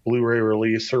Blu-ray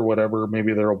release or whatever,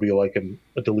 maybe there'll be like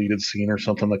a deleted scene or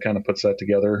something that kind of puts that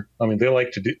together. I mean, they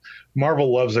like to do.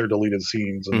 Marvel loves their deleted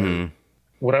scenes. And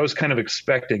what I was kind of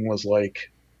expecting was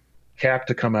like Cap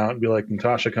to come out and be like,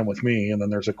 "Natasha, come with me," and then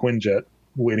there's a Quinjet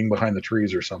waiting behind the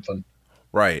trees or something.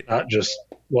 Right. Not just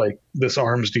like this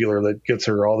arms dealer that gets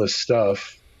her all this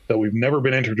stuff that we've never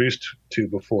been introduced to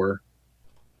before.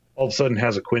 All of a sudden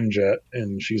has a Quinjet,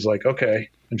 and she's like, okay,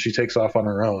 and she takes off on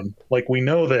her own. Like, we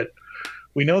know that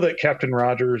Captain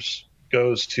Rogers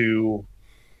goes to,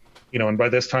 and by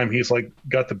this time he's like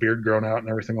got the beard grown out and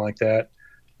everything like that.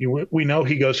 We know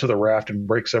he goes to the raft and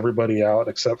breaks everybody out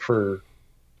except for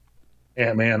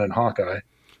Ant-Man and Hawkeye.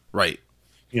 Right.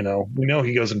 We know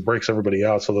he goes and breaks everybody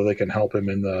out so that they can help him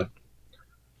in the,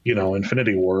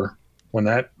 Infinity War when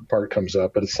that part comes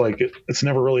up. But it's like, it's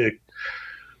never really,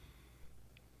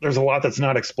 there's a lot that's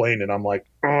not explained. And I'm like,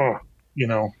 oh,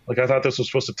 like I thought this was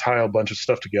supposed to tie a bunch of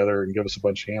stuff together and give us a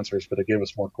bunch of answers, but it gave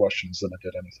us more questions than it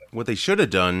did anything. What they should have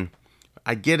done,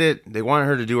 I get it. They wanted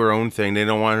her to do her own thing. They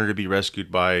don't want her to be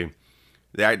rescued by,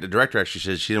 the director actually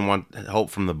said she didn't want help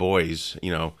from the boys,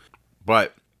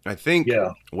 But I think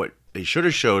what they should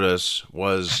have showed us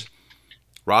was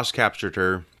Ross captured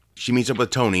her. She meets up with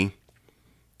Tony.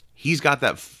 He's got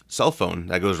that cell phone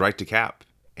that goes right to Cap.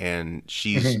 And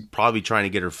she's probably trying to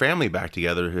get her family back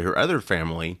together, her other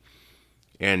family.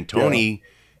 And Tony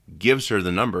gives her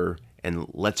the number and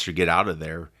lets her get out of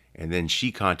there. And then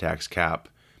she contacts Cap.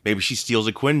 Maybe she steals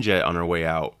a Quinjet on her way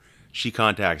out. She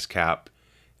contacts Cap.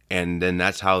 And then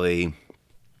that's how I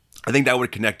think that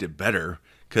would connect it better.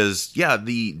 Because,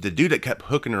 the dude that kept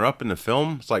hooking her up in the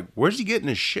film, it's like, where's he getting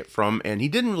his shit from? And he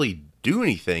didn't really do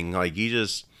anything. Like, he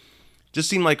just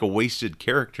seemed like a wasted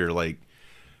character. Like,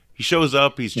 he shows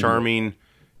up, he's charming.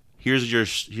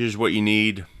 Here's what you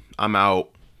need. I'm out.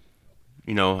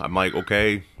 I'm like,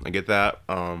 okay, I get that.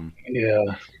 I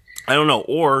don't know.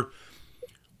 Or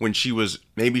when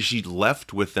maybe she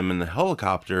left with them in the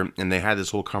helicopter and they had this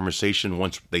whole conversation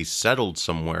once they settled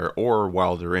somewhere or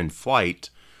while they're in flight.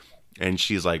 And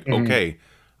she's like, okay,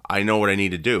 I know what I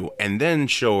need to do. And then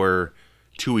show her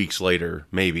 2 weeks later,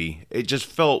 maybe. It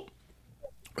felt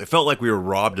like we were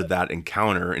robbed of that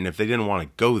encounter. And if they didn't want to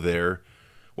go there,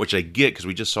 which I get because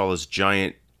we just saw this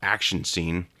giant action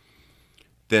scene,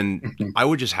 then I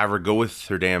would just have her go with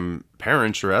her damn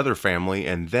parents or other family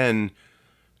and then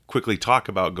quickly talk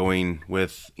about going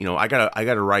with, I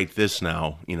gotta write this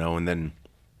now, and then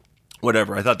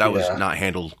whatever. I thought that was not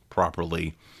handled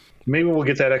properly. Maybe we'll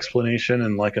get that explanation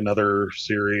in like another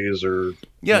series or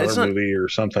another movie or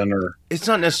something. Or it's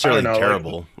not necessarily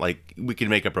terrible. Like we can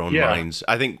make up our own minds.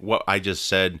 I think what I just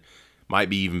said might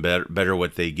be even better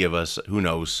what they give us. Who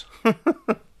knows? I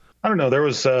don't know. There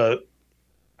was, I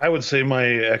would say my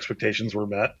expectations were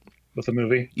met with the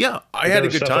movie. Yeah, I had a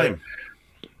good time.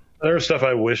 There was stuff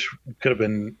I wish could have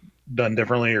been done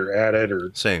differently or added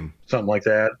or something like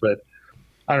that. But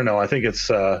I don't know. I think it's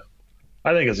a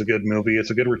good movie. It's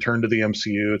a good return to the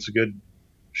MCU. It's a good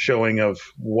showing of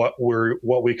what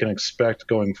we can expect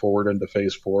going forward into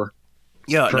Phase 4.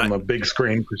 Yeah, from a big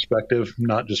screen perspective,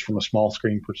 not just from a small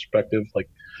screen perspective. Like,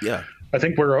 I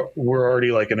think we're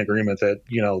already like in agreement that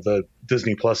the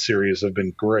Disney Plus series have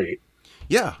been great.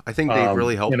 Yeah, I think they've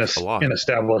really helped a lot in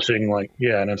establishing like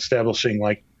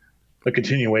a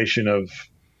continuation of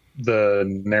the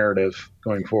narrative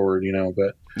going forward.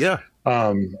 But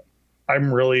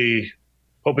I'm really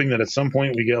hoping that at some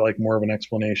point we get like more of an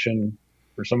explanation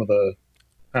for some of the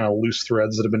kind of loose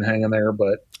threads that have been hanging there.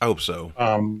 But I hope so.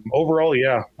 Overall,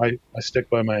 I stick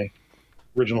by my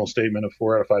original statement of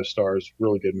 4 out of 5 stars.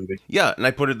 Really good movie. Yeah, and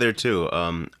I put it there too.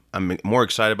 I'm more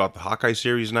excited about the Hawkeye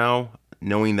series now,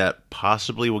 knowing that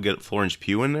possibly we'll get Florence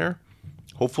Pugh in there.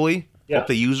 Hopefully. Hope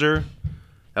they use her.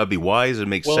 That would be wise. It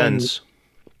makes sense.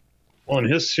 And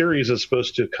his series is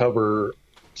supposed to cover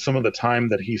some of the time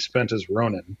that he spent as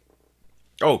Ronin.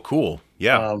 Oh, cool.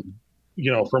 Yeah.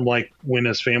 From like when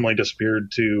his family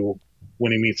disappeared to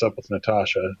when he meets up with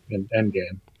Natasha in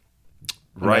Endgame.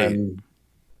 Right. And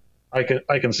I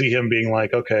can see him being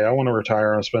like, okay, I want to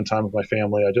retire and spend time with my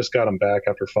family. I just got him back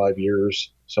after 5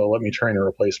 years, so let me train a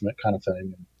replacement kind of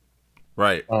thing.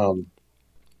 Right.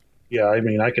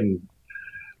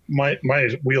 My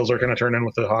wheels are going to turn in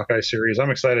with the Hawkeye series.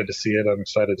 I'm excited to see it. I'm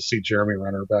excited to see Jeremy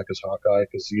Renner back as Hawkeye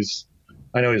because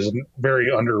I know he's a very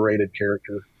underrated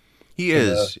character. He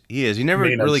is. He never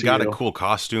really got a cool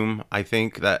costume. I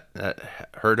think that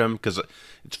hurt him because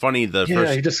it's funny.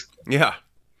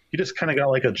 He just kind of got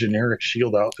like a generic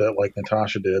Shield outfit like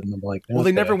Natasha did, and I'm like, okay. Well,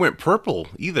 they never went purple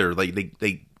either. Like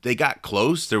they got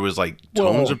close. There was like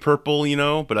tones of purple,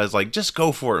 but I was like, just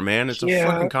go for it, man. It's a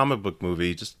fucking comic book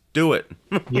movie. Just do it.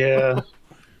 Yeah.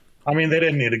 I mean, they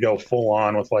didn't need to go full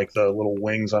on with like the little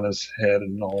wings on his head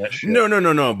and all that shit.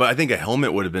 No. But I think a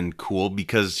helmet would have been cool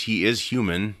because he is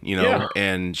human,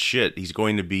 and shit, he's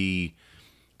going to be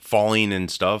falling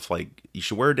and stuff. Like, you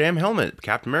should wear a damn helmet.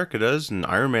 Captain America does, and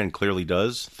Iron Man clearly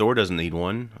does. Thor doesn't need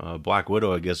one. Black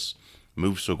Widow, I guess,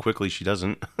 moves so quickly she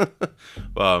doesn't.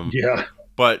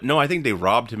 But no, I think they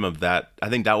robbed him of that. I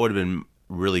think that would have been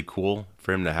really cool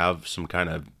for him to have some kind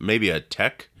of maybe a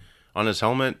tech on his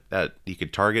helmet that he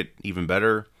could target even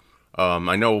better.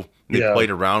 I know they Yeah. played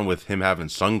around with him having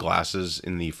sunglasses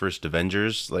in the first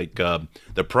Avengers, like the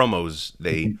promos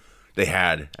they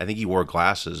had. I think he wore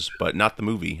glasses, but not the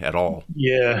movie at all.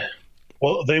 Yeah.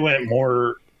 Well, they went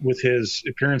more with his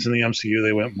appearance in the MCU.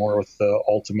 They went more with the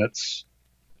Ultimates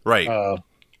Right. uh,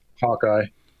 Hawkeye.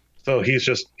 So he's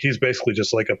basically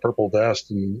just like a purple vest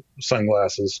and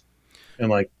sunglasses, and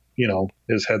like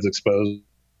his head's exposed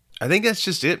I think that's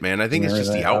just it, man. I think and it's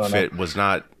just the everything. I don't know, outfit was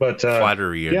not but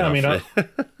flattery yeah, enough.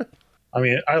 I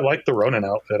mean, I like the Ronin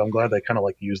outfit. I'm glad they kind of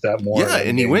like used that more. Yeah,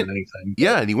 and he went. than anything.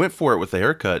 Yeah, and he went for it with the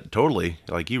haircut. Totally,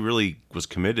 like he really was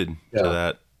committed to Yeah.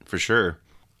 that for sure.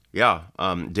 Yeah,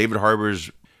 David Harbour's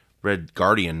Red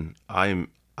Guardian. I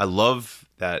love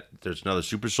that there's another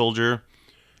super soldier,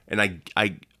 and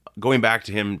I going back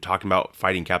to him talking about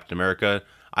fighting Captain America.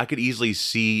 I could easily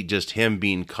see just him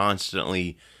being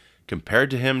constantly compared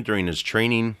to him during his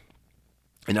training.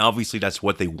 And obviously, that's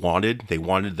what they wanted. They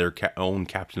wanted their own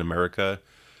Captain America.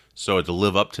 So to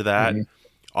live up to that,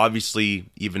 obviously,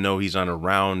 even though he's not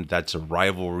around, that's a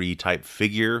rivalry type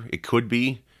figure. It could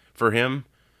be for him.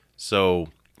 So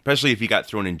especially if he got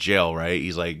thrown in jail, right?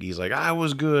 He's like, I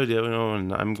was good,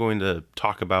 and I'm going to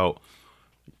talk about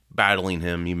battling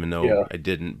him, even though Yeah. I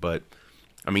didn't. But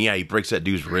I mean, yeah, he breaks that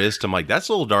dude's wrist. I'm like, that's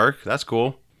a little dark. That's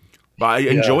cool. But I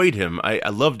enjoyed him. I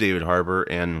love David Harbour,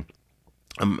 and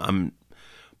I'm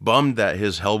bummed that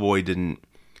his Hellboy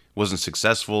wasn't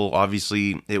successful.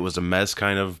 Obviously, it was a mess,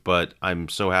 kind of. But I'm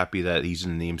so happy that he's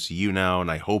in the MCU now,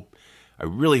 and I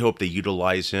really hope they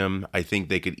utilize him. I think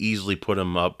they could easily put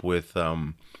him up with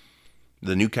the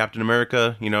new Captain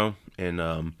America,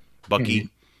 and Bucky,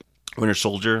 Winter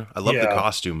Soldier. I love the Yeah.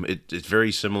 costume. It's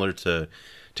very similar to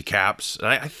Cap's. And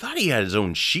I thought he had his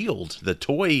own shield. The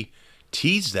toy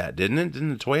teased that, didn't it? Didn't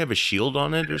the toy have a shield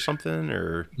on it or something?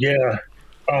 Or Yeah.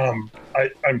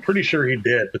 I'm pretty sure he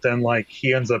did, but then like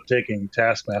he ends up taking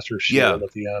Taskmaster's shield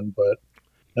at the end,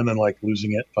 and then like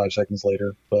losing it 5 seconds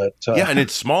later. But yeah, and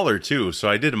it's smaller too. So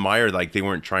I did admire like they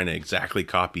weren't trying to exactly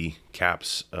copy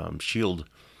Cap's shield.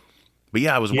 But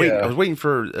yeah, I was waiting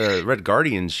for Red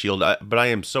Guardian's shield. But I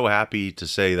am so happy to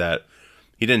say that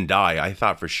he didn't die. I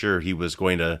thought for sure he was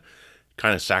going to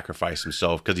kind of sacrifice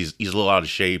himself because he's a little out of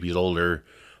shape. He's older,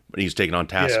 but he's taking on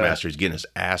Taskmaster. He's getting his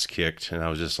ass kicked, and I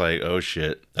was just like, oh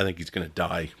shit, I think he's gonna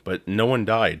die. But no one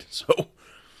died, so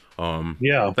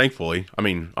thankfully. I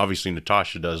mean, obviously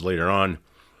Natasha does later on.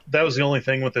 that was the only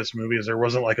thing with this movie is there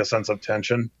wasn't like a sense of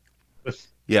tension with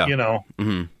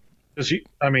Mm-hmm. because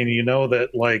that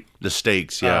like The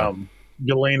stakes,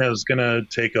 Yelena's gonna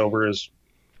take over as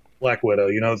Black Widow.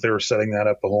 They were setting that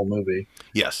up the whole movie,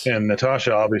 yes. and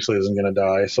Natasha obviously isn't gonna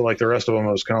die. So like the rest of them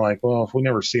was kind of like, well, if we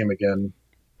never see him again,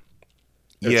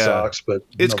 it sucks. But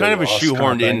it's kind of a lost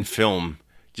shoehorned thing. in film,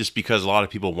 just because a lot of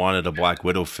people wanted a Black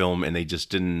Widow film and they just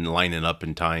didn't line it up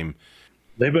in time.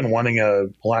 They've been wanting a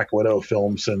Black Widow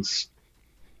film since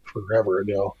forever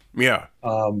ago. Yeah,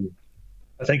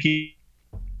 I think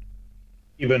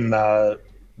even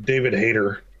David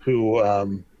Hayter, who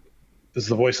was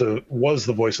the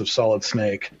voice of Solid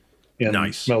Snake in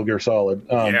Nice. Metal Gear Solid.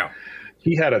 yeah.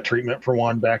 He had a treatment for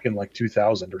one back in like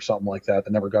 2000 or something like that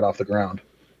never got off the ground.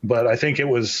 But I think it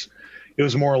was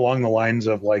more along the lines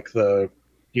of like the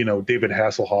David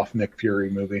Hasselhoff Nick Fury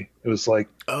movie. It was like,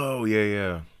 Oh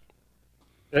yeah.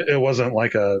 it wasn't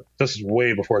like this is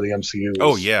way before the MCU was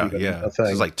Oh yeah. even a This thing.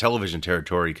 is like television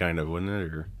territory, kind of, wasn't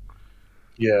it? Or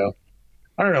Yeah.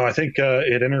 I don't know. I think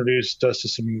it introduced us to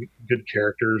some good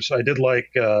characters. I did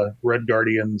like Red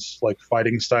Guardian's like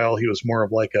fighting style. He was more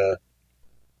of like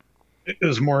it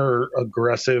was more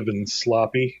aggressive and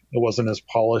sloppy. It wasn't as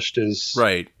polished as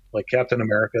right. like Captain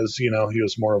America's. He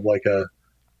was more of like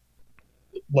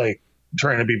like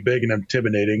trying to be big and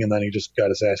intimidating, and then he just got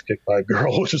his ass kicked by a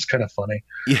girl, which is kind of funny.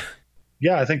 Yeah.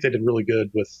 Yeah, I think they did really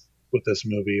good with this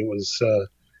movie. It was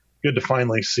good to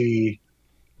finally see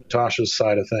Natasha's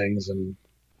side of things, and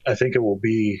I think it will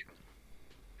be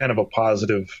kind of a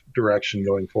positive direction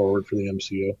going forward for the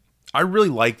MCU. I really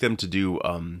like them to do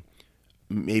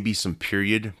maybe some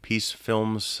period piece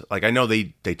films. Like I know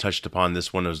they touched upon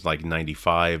this one. It was like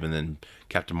 95, and then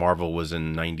Captain Marvel was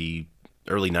in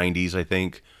early 90s, I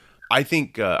think. I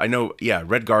think I know. Yeah,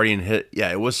 Red Guardian hit.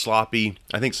 Yeah, it was sloppy.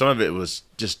 I think some of it was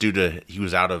just due to he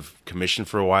was out of commission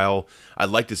for a while. I'd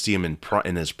like to see him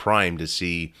in his prime to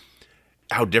see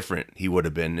how different he would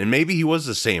have been, and maybe he was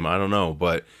the same. I don't know,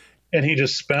 but And he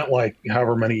just spent like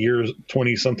however many years,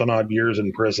 20 something odd years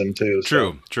in prison too.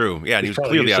 So true. Yeah, and he was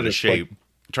probably clearly used out to of just, shape,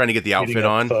 trying to get the beating outfit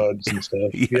up on. thugs and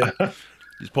stuff. Yeah. Yeah.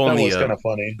 He's pulling That was kind of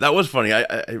funny. That was funny.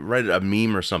 I read a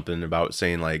meme or something about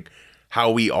saying like how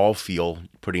we all feel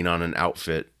putting on an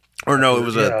outfit Or no, it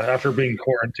was after being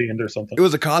quarantined or something. It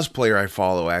was a cosplayer I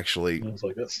follow, actually. I was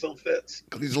like, that still fits.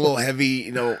 He's a little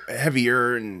heavy,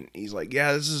 heavier, and he's like,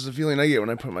 yeah, this is the feeling I get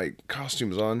when I put my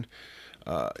costumes on.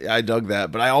 Yeah, I dug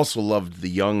that, but I also loved the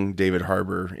young David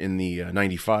Harbour in the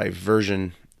 95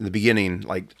 version in the beginning.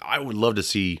 Like, I would love to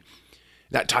see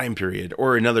that time period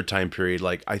or another time period.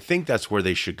 Like, I think that's where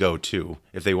they should go too,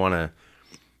 if they want to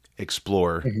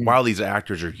explore. While these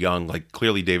actors are young, like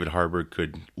clearly David Harbour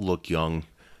could look young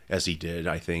as he did,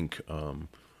 I think.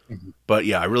 But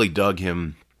yeah, I really dug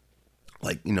him.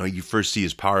 Like, you first see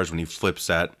his powers when he flips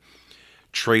that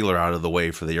trailer out of the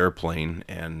way for the airplane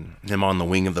and him on the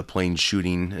wing of the plane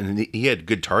shooting. And he had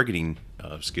good targeting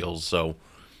skills. So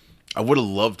I would have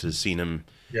loved to have seen him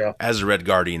as a Red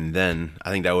Guardian then.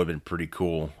 I think that would have been pretty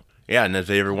cool. Yeah, and if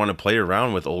they ever want to play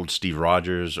around with old Steve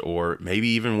Rogers or maybe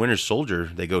even Winter Soldier,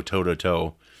 they go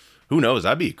toe-to-toe. Who knows?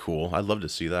 That'd be cool. I'd love to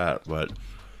see that. But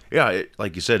yeah,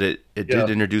 like you said, it did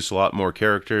introduce a lot more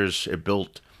characters. It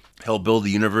helped build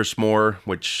the universe more,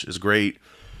 which is great.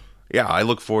 Yeah, I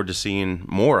look forward to seeing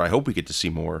more. I hope we get to see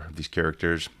more of these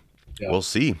characters. Yeah. We'll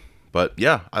see. But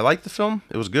yeah, I liked the film.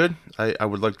 It was good. I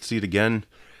would like to see it again.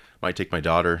 Might take my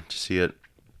daughter to see it.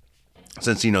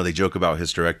 Since, they joke about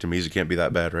hysterectomies, it can't be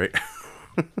that bad, right?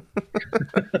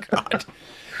 God.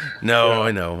 No,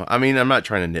 I know. I mean, I'm not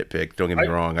trying to nitpick. Don't get me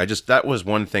wrong. That was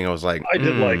one thing I was like, I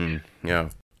did like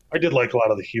a lot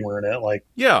of the humor in it. Like,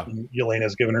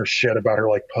 Yelena's giving her shit about her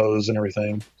like pose and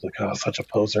everything. It's like, oh, such a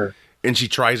poser. And she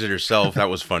tries it herself. That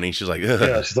was funny. She's like, ugh.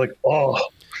 Yeah, she's like, oh.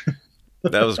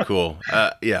 That was cool.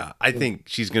 Yeah, I think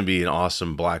she's going to be an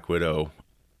awesome Black Widow.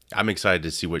 I'm excited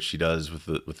to see what she does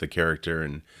with the character,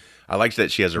 and I liked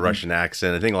that she has a Russian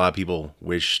accent. I think a lot of people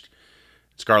wished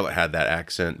Scarlett had that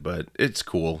accent, but it's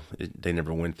cool. They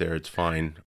never went there. It's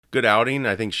fine. Good outing.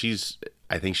 I think she's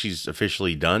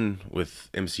officially done with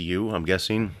MCU. I'm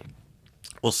guessing.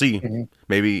 We'll see.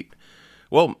 Maybe.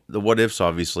 Well, the What Ifs,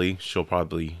 obviously, she'll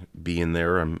probably be in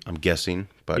there. I'm guessing,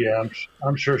 but yeah,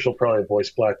 I'm sure she'll probably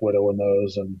voice Black Widow in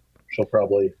those, and she'll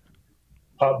probably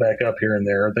pop back up here and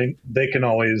there. They can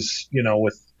always,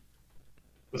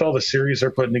 with all the series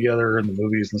they're putting together and the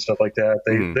movies and stuff like that,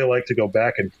 they like to go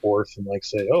back and forth and like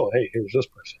say, oh, hey, here's this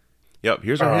person. Yep,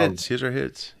 here's our hits. Here's our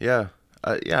hits. Yeah.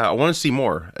 Yeah, I want to see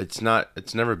more. It's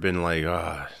never been like,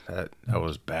 that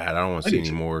was bad. I don't want to see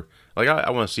any more. Like, I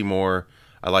want to see more.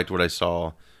 I liked what I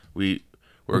saw. We're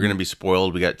going to be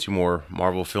spoiled. We got 2 more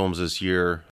Marvel films this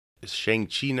year. Is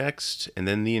Shang-Chi next? And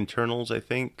then the Eternals, I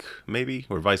think, maybe,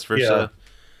 or vice versa.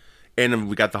 Yeah. And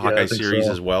we got the Hawkeye series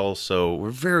as well. So we're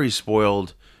very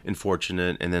spoiled and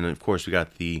fortunate. And then, of course, we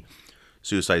got the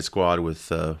Suicide Squad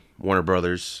with Warner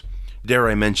Brothers. Dare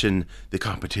I mention the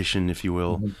competition, if you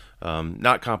will.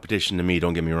 Not competition to me,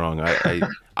 don't get me wrong.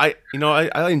 I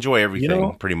enjoy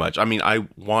everything pretty much. I mean, I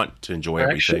want to enjoy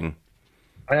everything.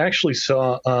 I actually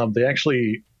saw they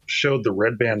actually showed the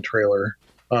Red Band trailer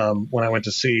when I went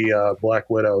to see Black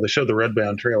Widow. They showed the Red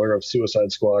Band trailer of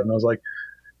Suicide Squad, and I was like,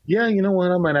 yeah, you know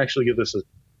what? I might actually give this a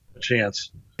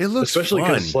chance. It looks especially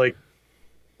fun.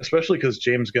 Especially because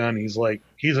James Gunn,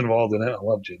 he's involved in it. I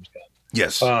love James Gunn.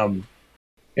 Yes.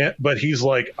 But he's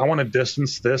like, I want to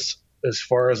distance this as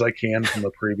far as I can from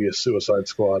the previous Suicide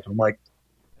Squad. I'm like,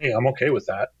 hey, I'm okay with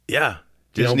that. Yeah.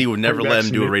 Disney would never let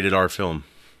him do a rated R film.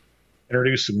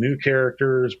 Introduce some new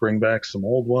characters, bring back some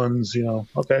old ones,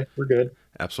 okay, we're good.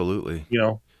 Absolutely.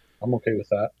 I'm okay with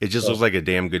that. It just looks like a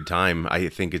damn good time. I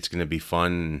think it's going to be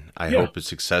fun. I hope it's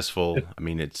successful. I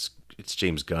mean, it's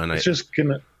James Gunn. It's just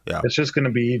going to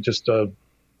be just a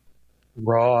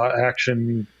raw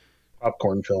action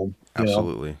popcorn film.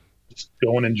 Absolutely. Just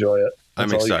go and enjoy it.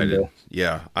 I'm excited.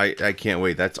 Yeah, I can't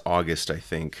wait. That's August, I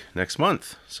think, next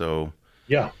month. So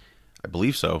yeah, I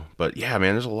believe so. But yeah,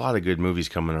 man, there's a lot of good movies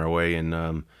coming our way,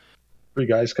 and 3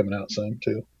 guys coming out soon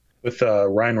too, with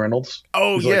Ryan Reynolds.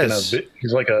 Oh, yes,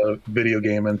 he's like a video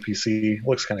game NPC.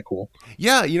 Looks kind of cool.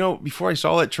 Yeah, before I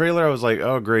saw that trailer, I was like,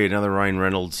 oh great, another Ryan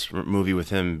Reynolds movie with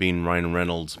him being Ryan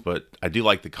Reynolds. But I do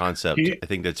like the concept. I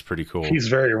think that's pretty cool. He's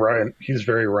very Ryan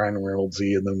Reynolds-y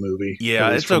in the movie.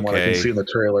 Yeah, it's from okay. What I can see in the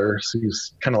trailer, so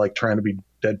he's kind of like trying to be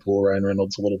Deadpool Ryan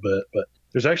Reynolds a little bit, but.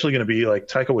 There's actually going to be like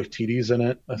Taika Waititi's in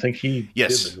it. I think he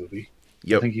did the movie.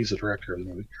 Yep. I think he's the director of the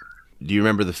movie. Do you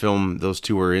remember the film those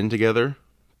 2 were in together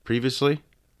previously?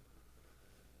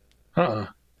 The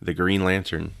Green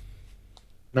Lantern.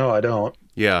 No, I don't.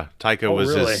 Yeah, Taika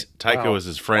was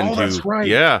his friend. Oh, that's right.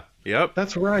 Yeah, yep.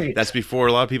 That's right. That's before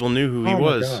a lot of people knew who he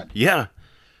was. God. Yeah.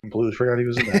 I completely forgot he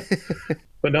was in that.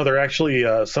 But no, they're actually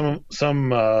some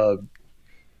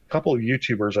couple of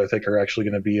YouTubers I think are actually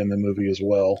going to be in the movie as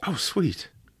well. Oh, sweet.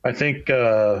 I think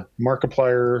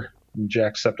Markiplier and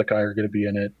Jacksepticeye are going to be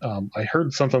in it. I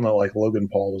heard something that like Logan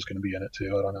Paul was going to be in it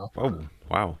too. I don't know. Oh,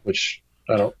 wow. Which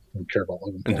I don't care about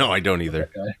Logan Paul. No, I don't either.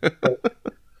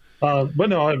 But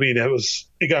no, I mean,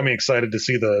 it got me excited to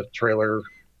see the trailer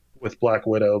with Black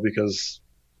Widow, because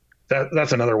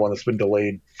that's another one that's been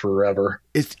delayed forever.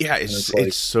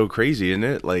 It's so crazy, isn't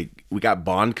it? Like, we got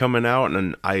Bond coming out,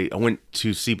 and I went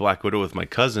to see Black Widow with my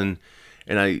cousin,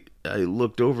 and I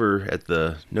looked over at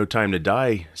the No Time to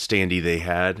Die standee they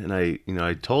had, and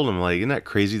I told him, like, isn't that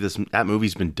crazy? That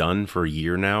movie's been done for a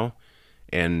year now,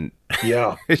 and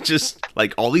yeah, it's just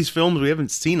like all these films, we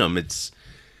haven't seen them. It's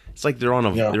like they're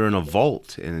in a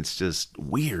vault, and it's just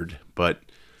weird. But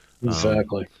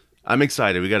exactly, I'm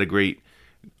excited. We got a great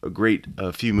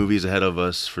few movies ahead of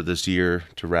us for this year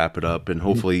to wrap it up, and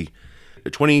hopefully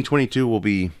 2022 will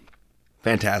be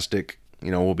fantastic.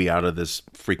 We'll be out of this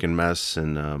freaking mess,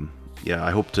 and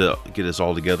I hope to get us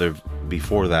all together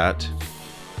before that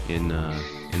in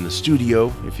the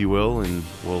studio, if you will, and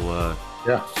we'll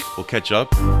catch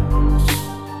up.